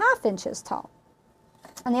 7.5 inches tall.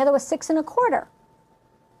 And the other was 6 1/4.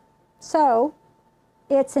 So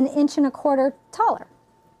it's 1 1/4 inches taller.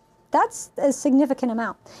 That's a significant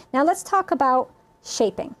amount. Now let's talk about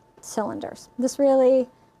shaping cylinders. This really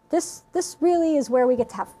is where we get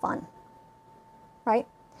to have fun, right?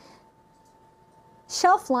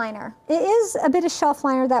 Shelf liner. It is a bit of shelf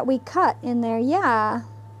liner that we cut in there, yeah.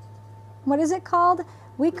 What is it called?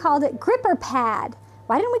 We called it gripper pad.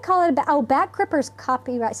 Why didn't we call it oh, bat gripper's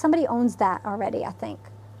copyright. Somebody owns that already, I think.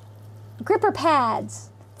 Gripper pads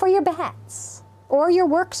for your bats or your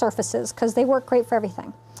work surfaces because they work great for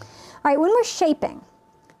everything. All right, when we're shaping,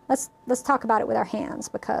 let's talk about it with our hands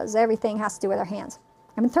because everything has to do with our hands.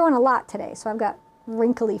 I've been throwing a lot today, so I've got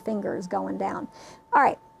wrinkly fingers going down. All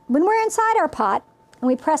right, when we're inside our pot and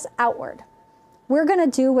we press outward, we're going to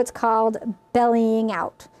do what's called bellying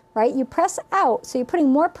out. Right? You press out, so you're putting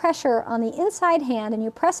more pressure on the inside hand and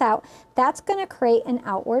you press out, that's going to create an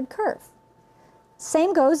outward curve.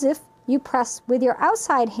 Same goes if you press with your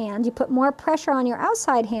outside hand, you put more pressure on your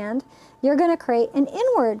outside hand, you're going to create an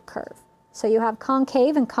inward curve. So you have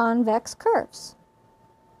concave and convex curves.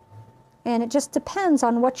 And it just depends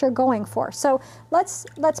on what you're going for. So let's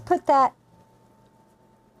put that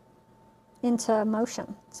into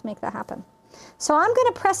motion. Let's make that happen. So I'm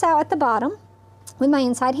going to press out at the bottom with my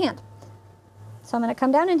inside hand. So I'm going to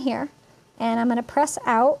come down in here and I'm going to press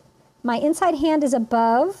out. My inside hand is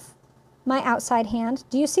above my outside hand.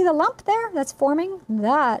 Do you see the lump there that's forming?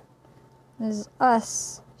 That is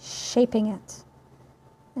us shaping it.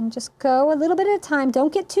 And just go a little bit at a time.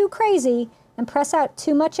 Don't get too crazy and press out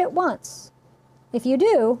too much at once. If you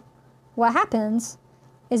do, what happens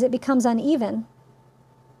is it becomes uneven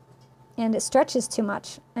and it stretches too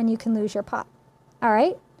much and you can lose your pot. All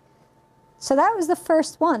right? So that was the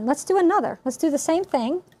first one. Let's do another. Let's do the same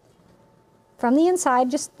thing from the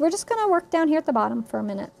inside. We're just going to work down here at the bottom for a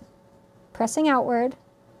minute. Pressing outward.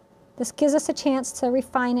 This gives us a chance to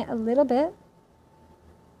refine it a little bit.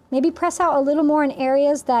 Maybe press out a little more in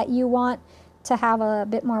areas that you want to have a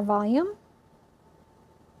bit more volume.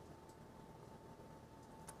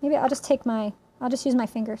 Maybe I'll just use my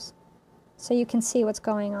fingers so you can see what's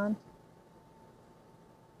going on.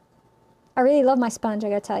 I really love my sponge, I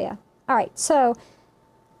gotta tell you. All right, so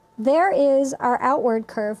there is our outward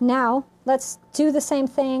curve. Now, let's do the same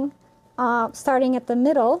thing starting at the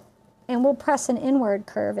middle, and we'll press an inward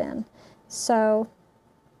curve in. So,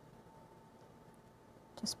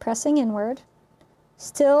 just pressing inward.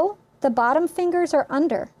 Still, the bottom fingers are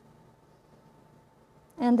under,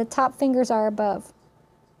 and the top fingers are above.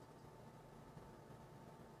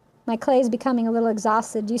 My clay is becoming a little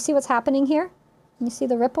exhausted. Do you see what's happening here? You see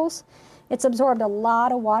the ripples? It's absorbed a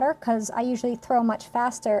lot of water because I usually throw much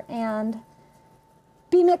faster, and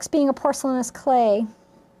B-Mix being a porcelainous clay,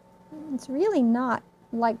 it's really not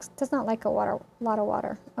like, does not like a lot of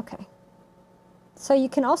water. Okay. So you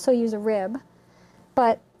can also use a rib,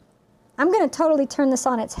 but I'm going to totally turn this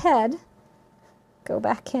on its head, go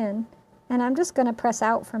back in, and I'm just going to press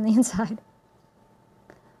out from the inside.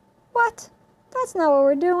 What? That's not what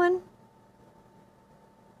we're doing.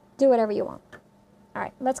 Do whatever you want. All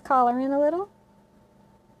right, let's collar in a little.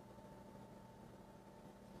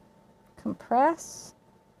 Compress.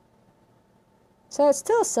 So it's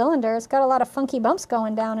still a cylinder. It's got a lot of funky bumps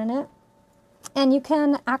going down in it. And you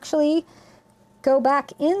can actually go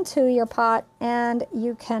back into your pot and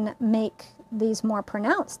you can make these more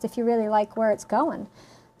pronounced if you really like where it's going.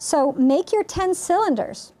 So make your 10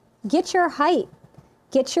 cylinders. Get your height.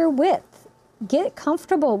 Get your width. Get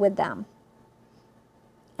comfortable with them.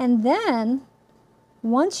 And then,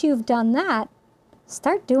 once you've done that,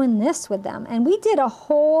 start doing this with them. And we did a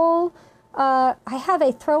whole, I have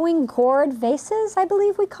a throwing gourd vases, I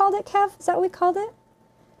believe we called it, Kev. Is that what we called it?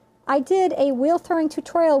 I did a wheel throwing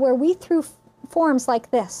tutorial where we threw forms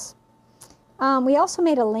like this. We also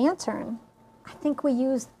made a lantern. I think we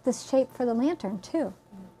used this shape for the lantern too.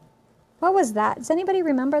 What was that? Does anybody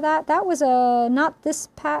remember that? That was not this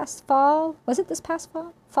past fall. Was it this past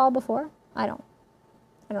fall? Fall before? I don't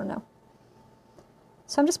know.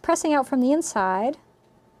 So I'm just pressing out from the inside.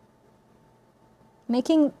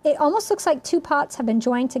 Making, it almost looks like two pots have been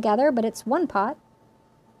joined together, but it's one pot,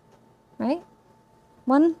 right?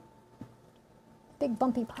 One big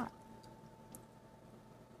bumpy pot.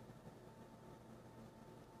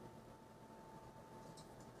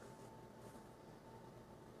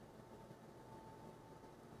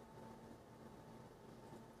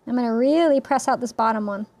 I'm going to really press out this bottom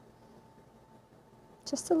one.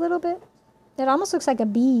 Just a little bit. It almost looks like a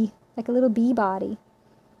bee, like a little bee body.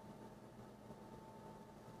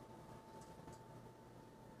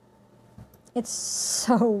 It's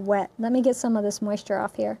so wet. Let me get some of this moisture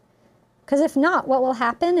off here. Because if not, what will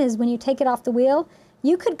happen is when you take it off the wheel,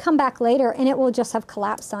 you could come back later and it will just have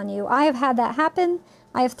collapsed on you. I have had that happen.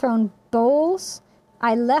 I have thrown bowls.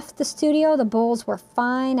 I left the studio, the bowls were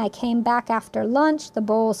fine. I came back after lunch, the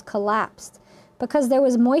bowls collapsed because there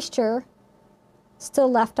was moisture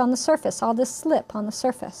still left on the surface, all this slip on the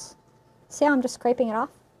surface. See how I'm just scraping it off,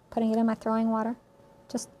 putting it in my throwing water?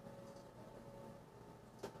 Just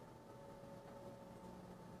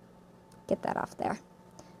get that off there.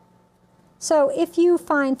 So if you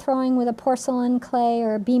find throwing with a porcelain clay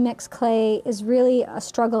or a B-mix clay is really a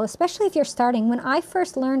struggle, especially if you're starting. When I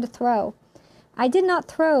first learned to throw, I did not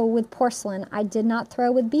throw with porcelain. I did not throw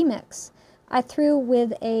with B-mix. I threw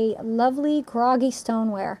with a lovely groggy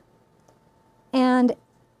stoneware. And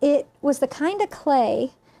it was the kind of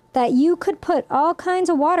clay that you could put all kinds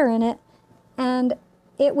of water in it and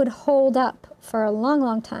it would hold up for a long,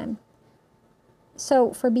 long time.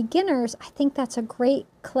 So for beginners, I think that's a great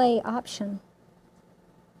clay option.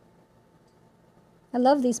 I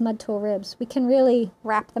love these mud tool ribs. We can really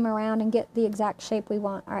wrap them around and get the exact shape we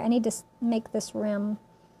want. All right, I need to make this rim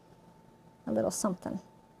a little something.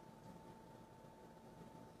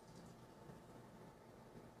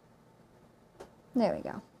 There we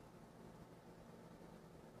go. All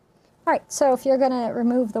right, so if you're going to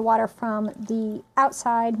remove the water from the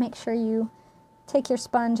outside, make sure you take your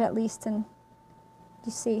sponge at least, and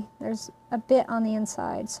you see there's a bit on the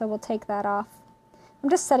inside, so we'll take that off. I'm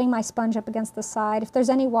just setting my sponge up against the side. If there's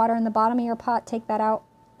any water in the bottom of your pot, take that out,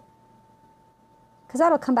 because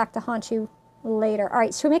that'll come back to haunt you later. All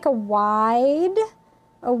right, so we make a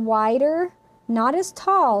wider, not as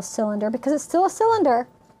tall cylinder, because it's still a cylinder.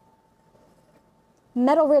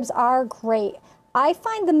 Metal ribs are great. I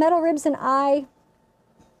find the metal ribs and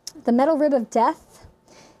the metal rib of death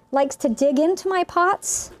likes to dig into my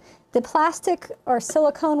pots. The plastic or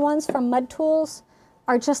silicone ones from Mud Tools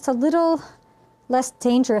are just a little less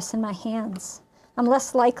dangerous in my hands. I'm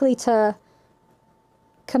less likely to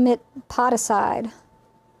commit poticide.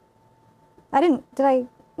 I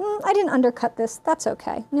didn't undercut this. That's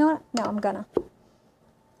okay. You know what? No, I'm gonna.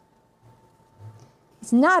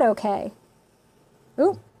 It's not okay.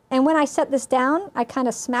 Ooh. And when I set this down, I kind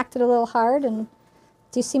of smacked it a little hard, and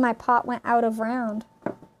do you see my pot went out of round?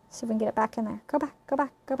 See if we can get it back in there. Go back, go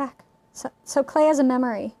back, go back. So clay has a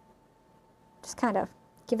memory. Just kind of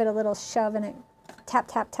give it a little shove and it tap,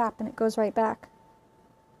 tap, tap, and it goes right back.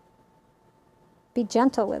 Be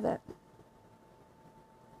gentle with it.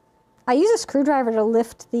 I use a screwdriver to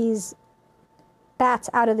lift these bats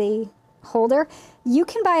out of the holder. You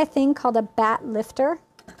can buy a thing called a bat lifter,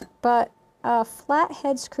 but a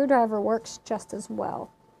flathead screwdriver works just as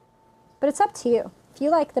well. But it's up to you. If you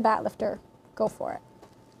like the bat lifter, go for it.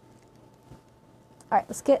 All right,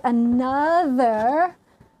 let's get another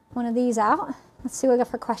one of these out. Let's see what we got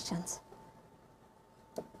for questions.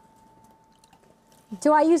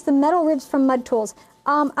 Do I use the metal ribs from Mud Tools?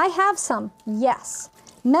 I have some, yes.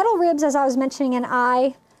 Metal ribs, as I was mentioning, and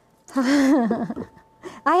I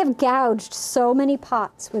have gouged so many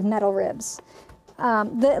pots with metal ribs.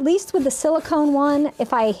 At least with the silicone one,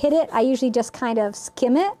 if I hit it, I usually just kind of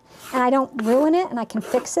skim it, and I don't ruin it, and I can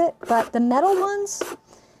fix it. But the metal ones,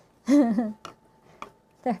 they're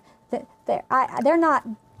not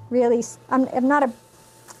really. I'm not a.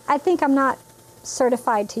 I think I'm not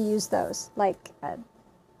certified to use those.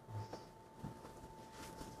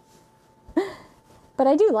 But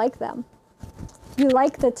I do like them. You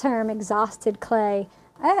like the term exhausted clay.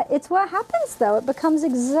 It's what happens though. It becomes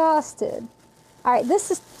exhausted. All right, this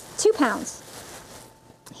is 2 pounds.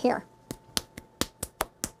 Here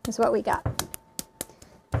is what we got.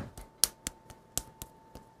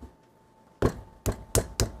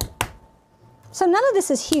 So none of this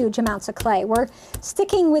is huge amounts of clay. We're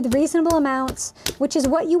sticking with reasonable amounts, which is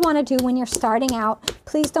what you want to do when you're starting out.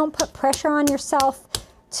 Please don't put pressure on yourself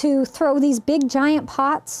to throw these big giant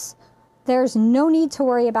pots. There's no need to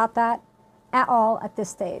worry about that at all at this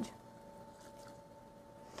stage.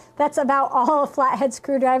 That's about all a flathead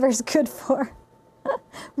screwdriver is good for.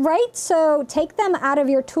 Right? So take them out of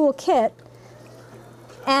your tool kit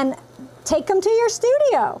and take them to your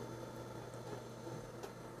studio.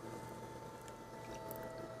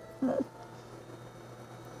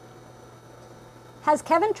 Has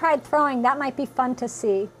Kevin tried throwing? That might be fun to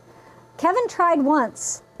see. Kevin tried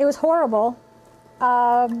once. It was horrible.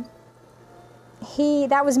 That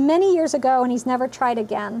was many years ago, and he's never tried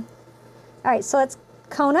again. All right, so let's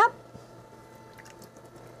cone up,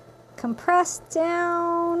 compress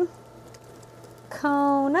down,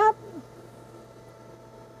 cone up,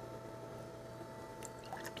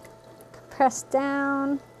 compress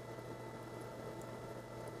down.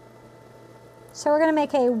 So we're going to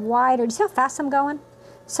make a wider, do you see how fast I'm going?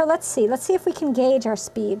 So let's see if we can gauge our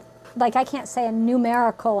speed. Like, I can't say a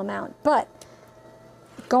numerical amount, but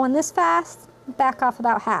going this fast, back off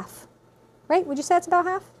about half. Right? Would you say it's about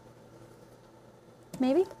half?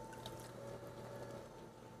 Maybe?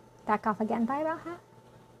 Back off again by about half?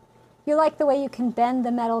 You like the way you can bend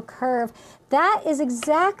the metal curve. That is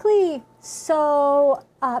exactly, so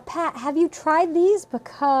Pat, have you tried these?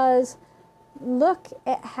 Because look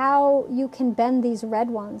at how you can bend these red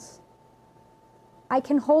ones. I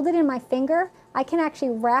can hold it in my finger. I can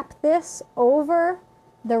actually wrap this over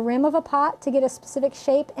the rim of a pot to get a specific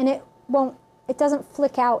shape, and it doesn't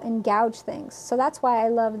flick out and gouge things. So that's why I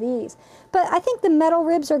love these. But I think the metal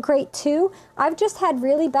ribs are great too. I've just had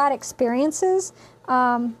really bad experiences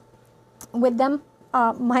with them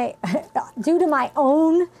due to my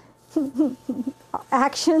own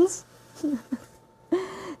actions.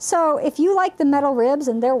 So if you like the metal ribs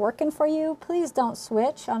and they're working for you, please don't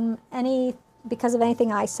switch on because of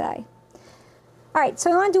anything I say. All right,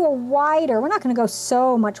 so I want to do a wider. We're not going to go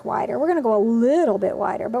so much wider. We're going to go a little bit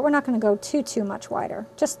wider, but we're not going to go too much wider.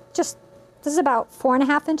 Just this is about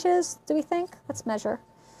 4.5 inches, do we think? Let's measure.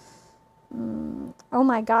 Oh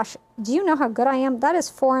my gosh, do you know how good I am? That is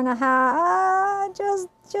 4.5,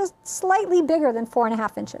 just slightly bigger than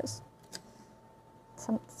 4.5 inches.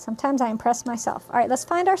 Sometimes I impress myself. All right, let's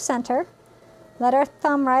find our center. Let our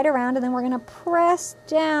thumb ride around, and then we're going to press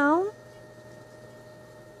down.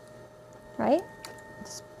 Right?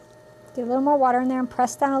 Just get a little more water in there and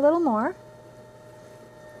press down a little more.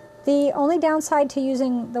 The only downside to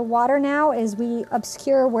using the water now is we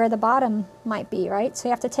obscure where the bottom might be, right? So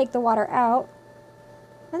you have to take the water out.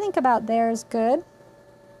 I think about there is good.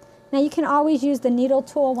 Now you can always use the needle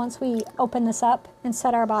tool once we open this up and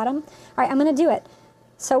set our bottom. All right, I'm going to do it.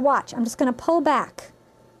 So watch, I'm just going to pull back,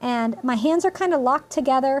 and my hands are kind of locked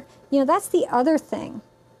together. You know, that's the other thing.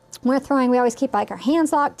 When we're throwing, we always keep like our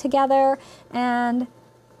hands locked together and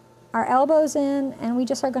our elbows in, and we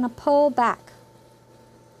just are going to pull back.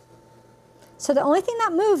 So the only thing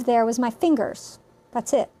that moved there was my fingers.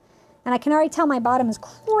 That's it. And I can already tell my bottom is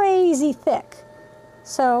crazy thick.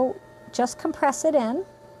 So just compress it in.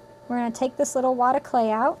 We're going to take this little wad of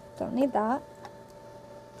clay out. Don't need that.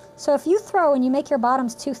 So if you throw and you make your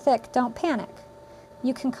bottoms too thick, don't panic.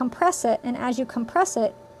 You can compress it, and as you compress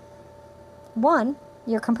it, one,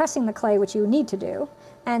 you're compressing the clay, which you need to do,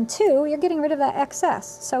 and two, you're getting rid of that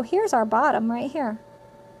excess. So here's our bottom right here.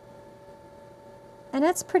 And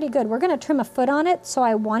that's pretty good. We're going to trim a foot on it, so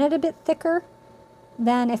I want it a bit thicker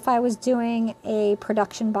than if I was doing a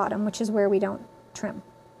production bottom, which is where we don't trim.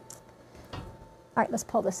 All right, let's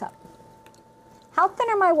pull this up. How thin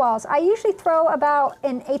are my walls? I usually throw about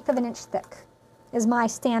 1/8 of an inch thick is my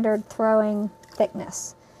standard throwing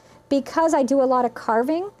thickness, because I do a lot of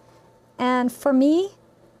carving, and for me,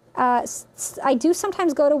 I do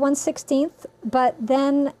sometimes go to 1/16, but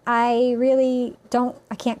then I really don't,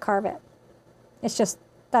 I can't carve it. It's just,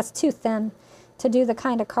 that's too thin to do the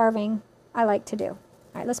kind of carving I like to do. All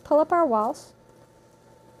right, let's pull up our walls.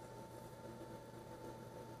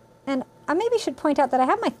 And I maybe should point out that I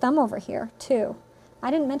have my thumb over here too.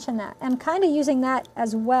 I didn't mention that. I'm kind of using that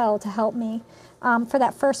as well to help me for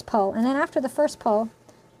that first pull. And then after the first pull,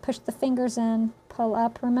 push the fingers in, pull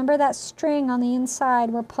up. Remember that string on the inside,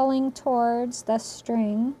 we're pulling towards the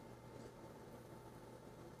string.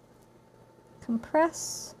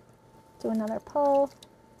 Compress, do another pull.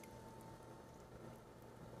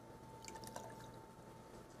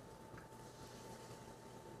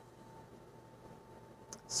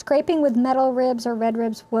 Scraping with metal ribs or red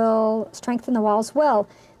ribs will strengthen the walls. Well,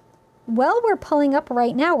 we're pulling up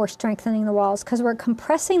right now, we're strengthening the walls because we're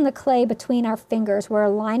compressing the clay between our fingers. We're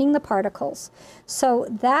aligning the particles. So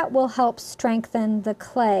that will help strengthen the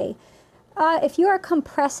clay. If you are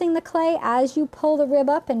compressing the clay as you pull the rib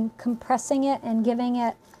up and compressing it and giving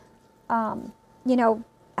it, you know,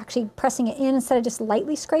 actually pressing it in instead of just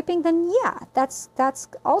lightly scraping, then yeah, that's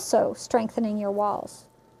also strengthening your walls.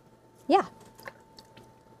 Yeah.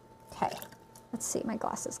 Okay, let's see, my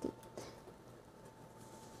glasses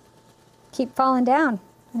keep falling down.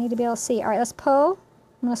 I need to be able to see. All right, let's pull.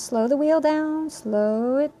 I'm going to slow the wheel down,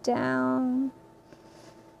 slow it down.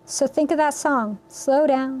 So think of that song, slow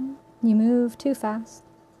down, you move too fast.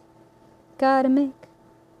 Gotta make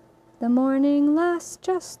the morning last,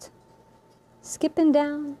 just skipping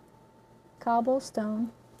down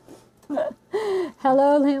cobblestone.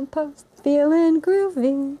 Hello lamppost, feeling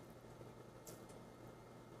groovy.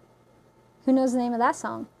 Who knows the name of that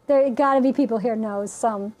song? There gotta be people here knows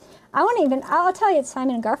some. I'll tell you it's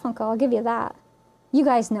Simon and Garfunkel, I'll give you that. You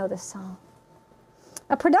guys know this song.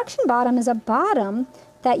 A production bottom is a bottom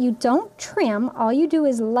that you don't trim, all you do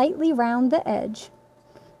is lightly round the edge.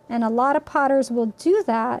 And a lot of potters will do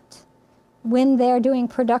that when they're doing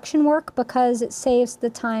production work because it saves the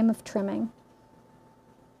time of trimming.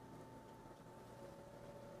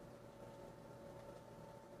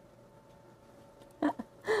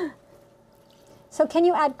 So can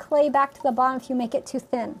you add clay back to the bottom if you make it too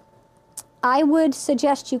thin? I would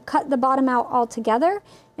suggest you cut the bottom out altogether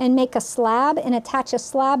and make a slab and attach a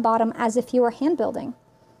slab bottom as if you were hand building.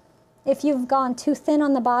 If you've gone too thin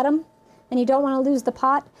on the bottom and you don't want to lose the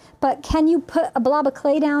pot, but can you put a blob of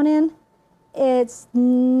clay down in? It's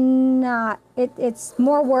not, it's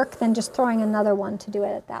more work than just throwing another one to do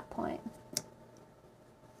it at that point.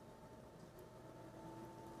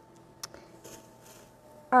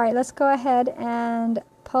 All right, let's go ahead and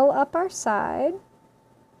pull up our side.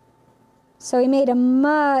 So we made a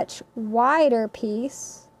much wider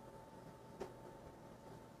piece.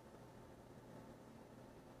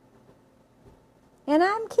 And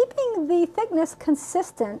I'm keeping the thickness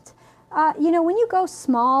consistent. You know, when you go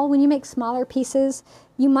small, when you make smaller pieces,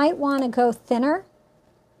 you might want to go thinner.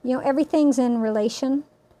 You know, everything's in relation.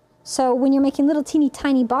 So when you're making little teeny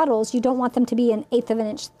tiny bottles, you don't want them to be 1/8 of an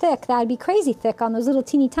inch thick. That would be crazy thick on those little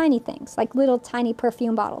teeny tiny things, like little tiny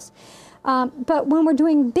perfume bottles. But when we're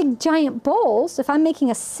doing big giant bowls, if I'm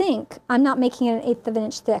making a sink, I'm not making it 1/8 of an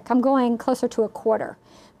inch thick. I'm going closer to 1/4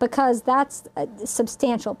 because that's a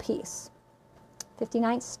substantial piece.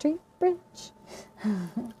 59th Street Bridge.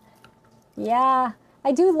 Yeah,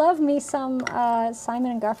 I do love me some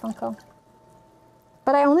Simon and Garfunkel.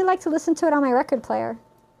 But I only like to listen to it on my record player.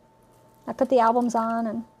 I put the albums on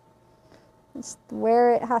and it's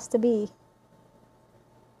where it has to be.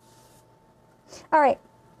 All right.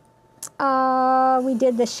 We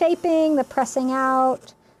did the shaping, the pressing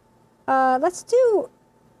out. Let's do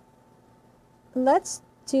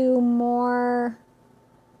more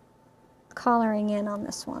collaring in on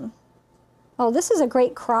this one. Oh, this is a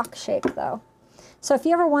great crock shape though. So if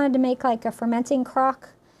you ever wanted to make like a fermenting crock,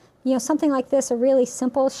 you know, something like this, a really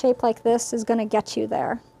simple shape like this is going to get you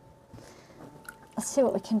there. Let's see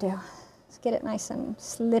what we can do. Let's get it nice and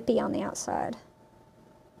slippy on the outside.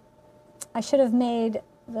 I should have made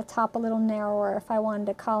the top a little narrower if I wanted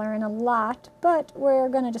to collar in a lot, but we're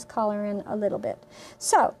going to just collar in a little bit.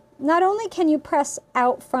 So not only can you press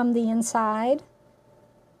out from the inside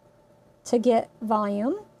to get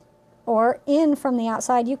volume, or in from the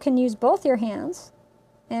outside, you can use both your hands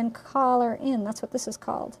and collar in. That's what this is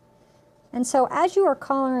called. And so as you are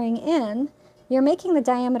collaring in, you're making the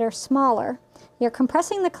diameter smaller. You're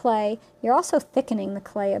compressing the clay. You're also thickening the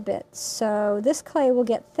clay a bit. So this clay will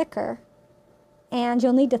get thicker and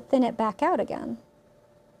you'll need to thin it back out again.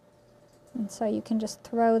 And so you can just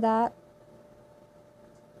throw that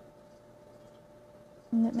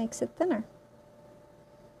and it makes it thinner.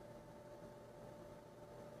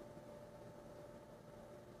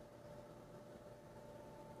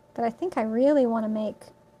 but I think I really want to make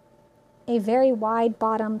a very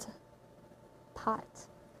wide-bottomed pot.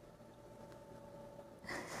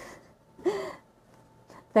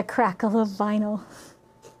 The crackle of vinyl.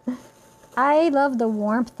 I love the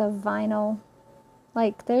warmth of vinyl.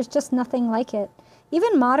 Like, there's just nothing like it.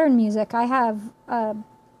 Even modern music, I have,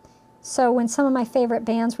 so when some of my favorite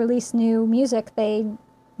bands release new music, they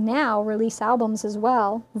now release albums as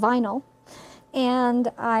well, vinyl,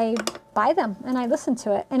 and I buy them and I listen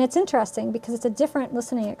to it. And it's interesting because it's a different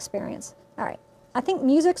listening experience. All right, I think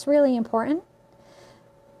music's really important,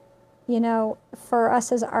 you know, for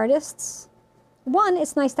us as artists. One,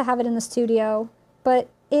 it's nice to have it in the studio, but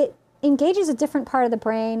it engages a different part of the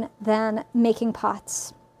brain than making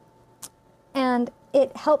pots. And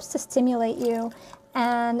it helps to stimulate you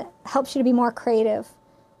and helps you to be more creative.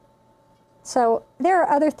 So there are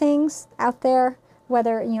other things out there,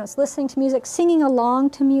 whether, you know, it's listening to music, singing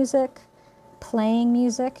along to music, playing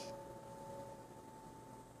music.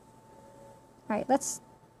 All right, let's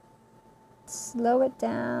slow it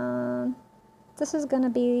down. This is going to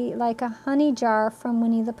be like a honey jar from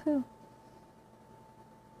Winnie the Pooh.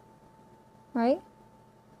 Right?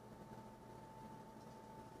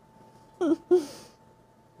 I'm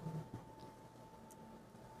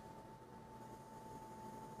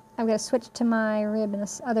going to switch to my rib in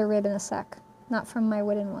other rib in a sec, not from my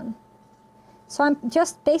wooden one. So I'm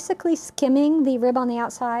just basically skimming the rib on the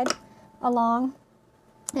outside along,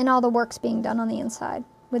 and all the work's being done on the inside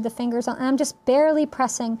with the fingers on. And I'm just barely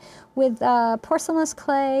pressing with porcelainous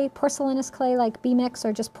clay like B-Mix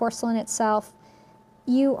or just porcelain itself.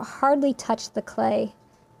 You hardly touch the clay,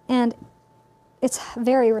 and it's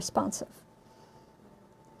very responsive.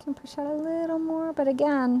 I can push out a little more, but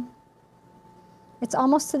again, it's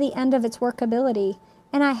almost to the end of its workability,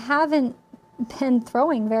 and I haven't been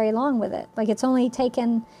throwing very long with it. Like, it's only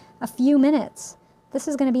taken a few minutes. This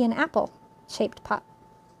is going to be an apple-shaped pot.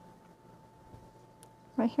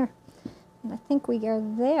 Right here. And I think we are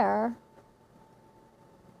there.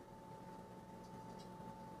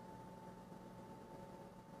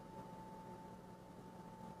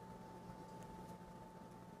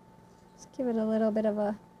 Let's give it a little bit of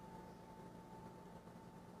a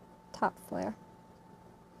top flare.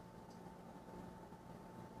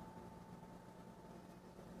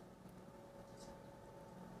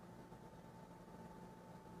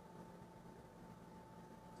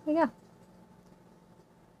 There you go.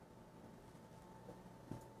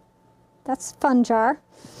 That's fun jar.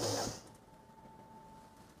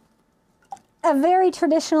 A very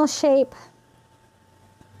traditional shape.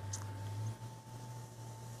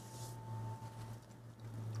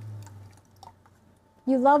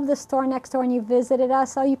 You love the store next door and you visited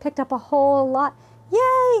us. Oh, you picked up a whole lot.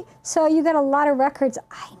 Yay! So you got a lot of records.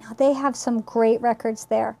 I know they have some great records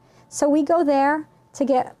there. So we go there to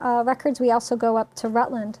get records. We also go up to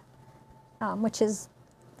Rutland, which is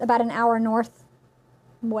about an hour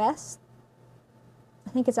northwest. I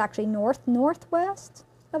think it's actually northwest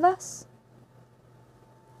of us.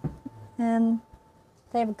 And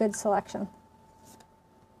they have a good selection.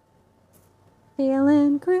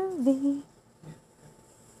 Feeling groovy.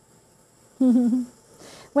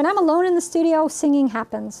 When I'm alone in the studio, singing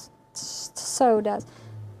happens. So does.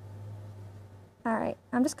 All right,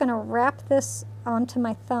 I'm just going to wrap this onto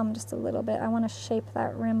my thumb just a little bit. I want to shape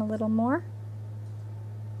that rim a little more.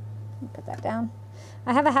 Put that down.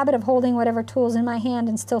 I have a habit of holding whatever tool's in my hand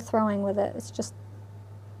and still throwing with it. It's just...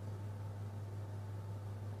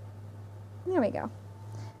 There we go.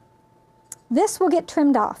 This will get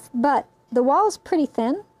trimmed off, but the wall is pretty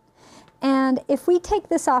thin. And if we take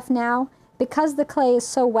this off now, because the clay is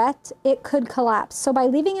so wet, it could collapse. So by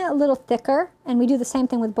leaving it a little thicker, and we do the same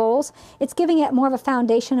thing with bowls, it's giving it more of a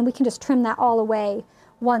foundation, and we can just trim that all away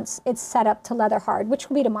once it's set up to leather hard, which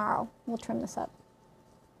will be tomorrow. We'll trim this up.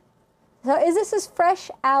 So this is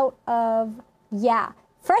fresh out of,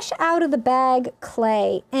 fresh out of the bag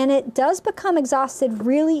clay. And it does become exhausted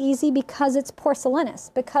really easy because it's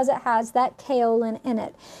porcelainous, because it has that kaolin in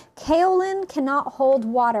it. Kaolin cannot hold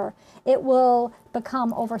water. It will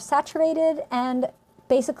become oversaturated and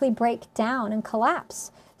basically break down and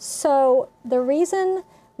collapse. So the reason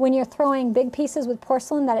when you're throwing big pieces with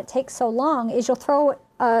porcelain that it takes so long is you'll throw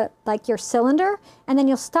like your cylinder, and then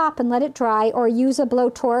you'll stop and let it dry, or use a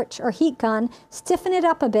blowtorch or heat gun, stiffen it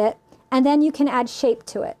up a bit, and then you can add shape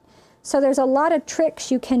to it. So there's a lot of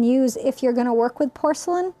tricks you can use if you're going to work with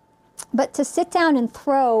porcelain, but to sit down and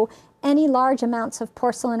throw any large amounts of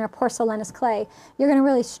porcelain or porcelainous clay, you're going to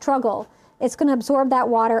really struggle. It's going to absorb that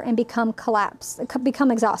water and become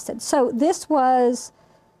exhausted. So this was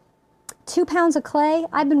 2 pounds of clay.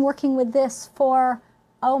 I've been working with this for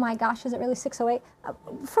Oh my gosh, is it really 6:08?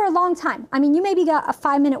 For a long time. I mean, you maybe got a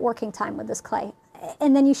 5-minute working time with this clay,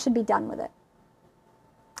 and then you should be done with it.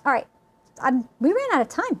 All right, we ran out of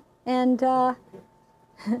time. And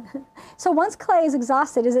so once clay is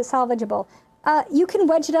exhausted, is it salvageable? You can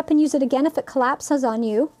wedge it up and use it again if it collapses on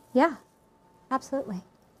you. Yeah, absolutely.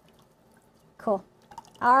 Cool.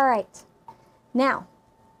 All right. Now,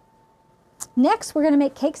 next we're going to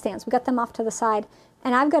make cake stands. We got them off to the side.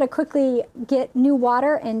 And I've got to quickly get new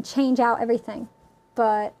water and change out everything.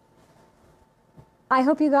 But I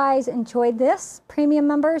hope you guys enjoyed this. Premium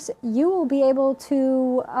members, you will be able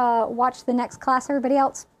to watch the next class. Everybody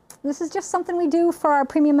else, this is just something we do for our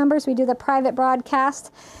premium members. We do the private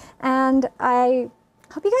broadcast. And I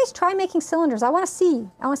hope you guys try making cylinders. I want to see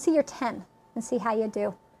your 10 and see how you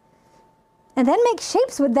do. And then make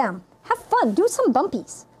shapes with them. Have fun. Do some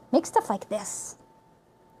bumpies. Make stuff like this.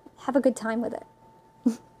 Have a good time with it.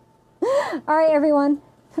 All right, everyone.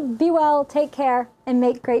 Be well, take care, and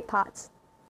make great pots.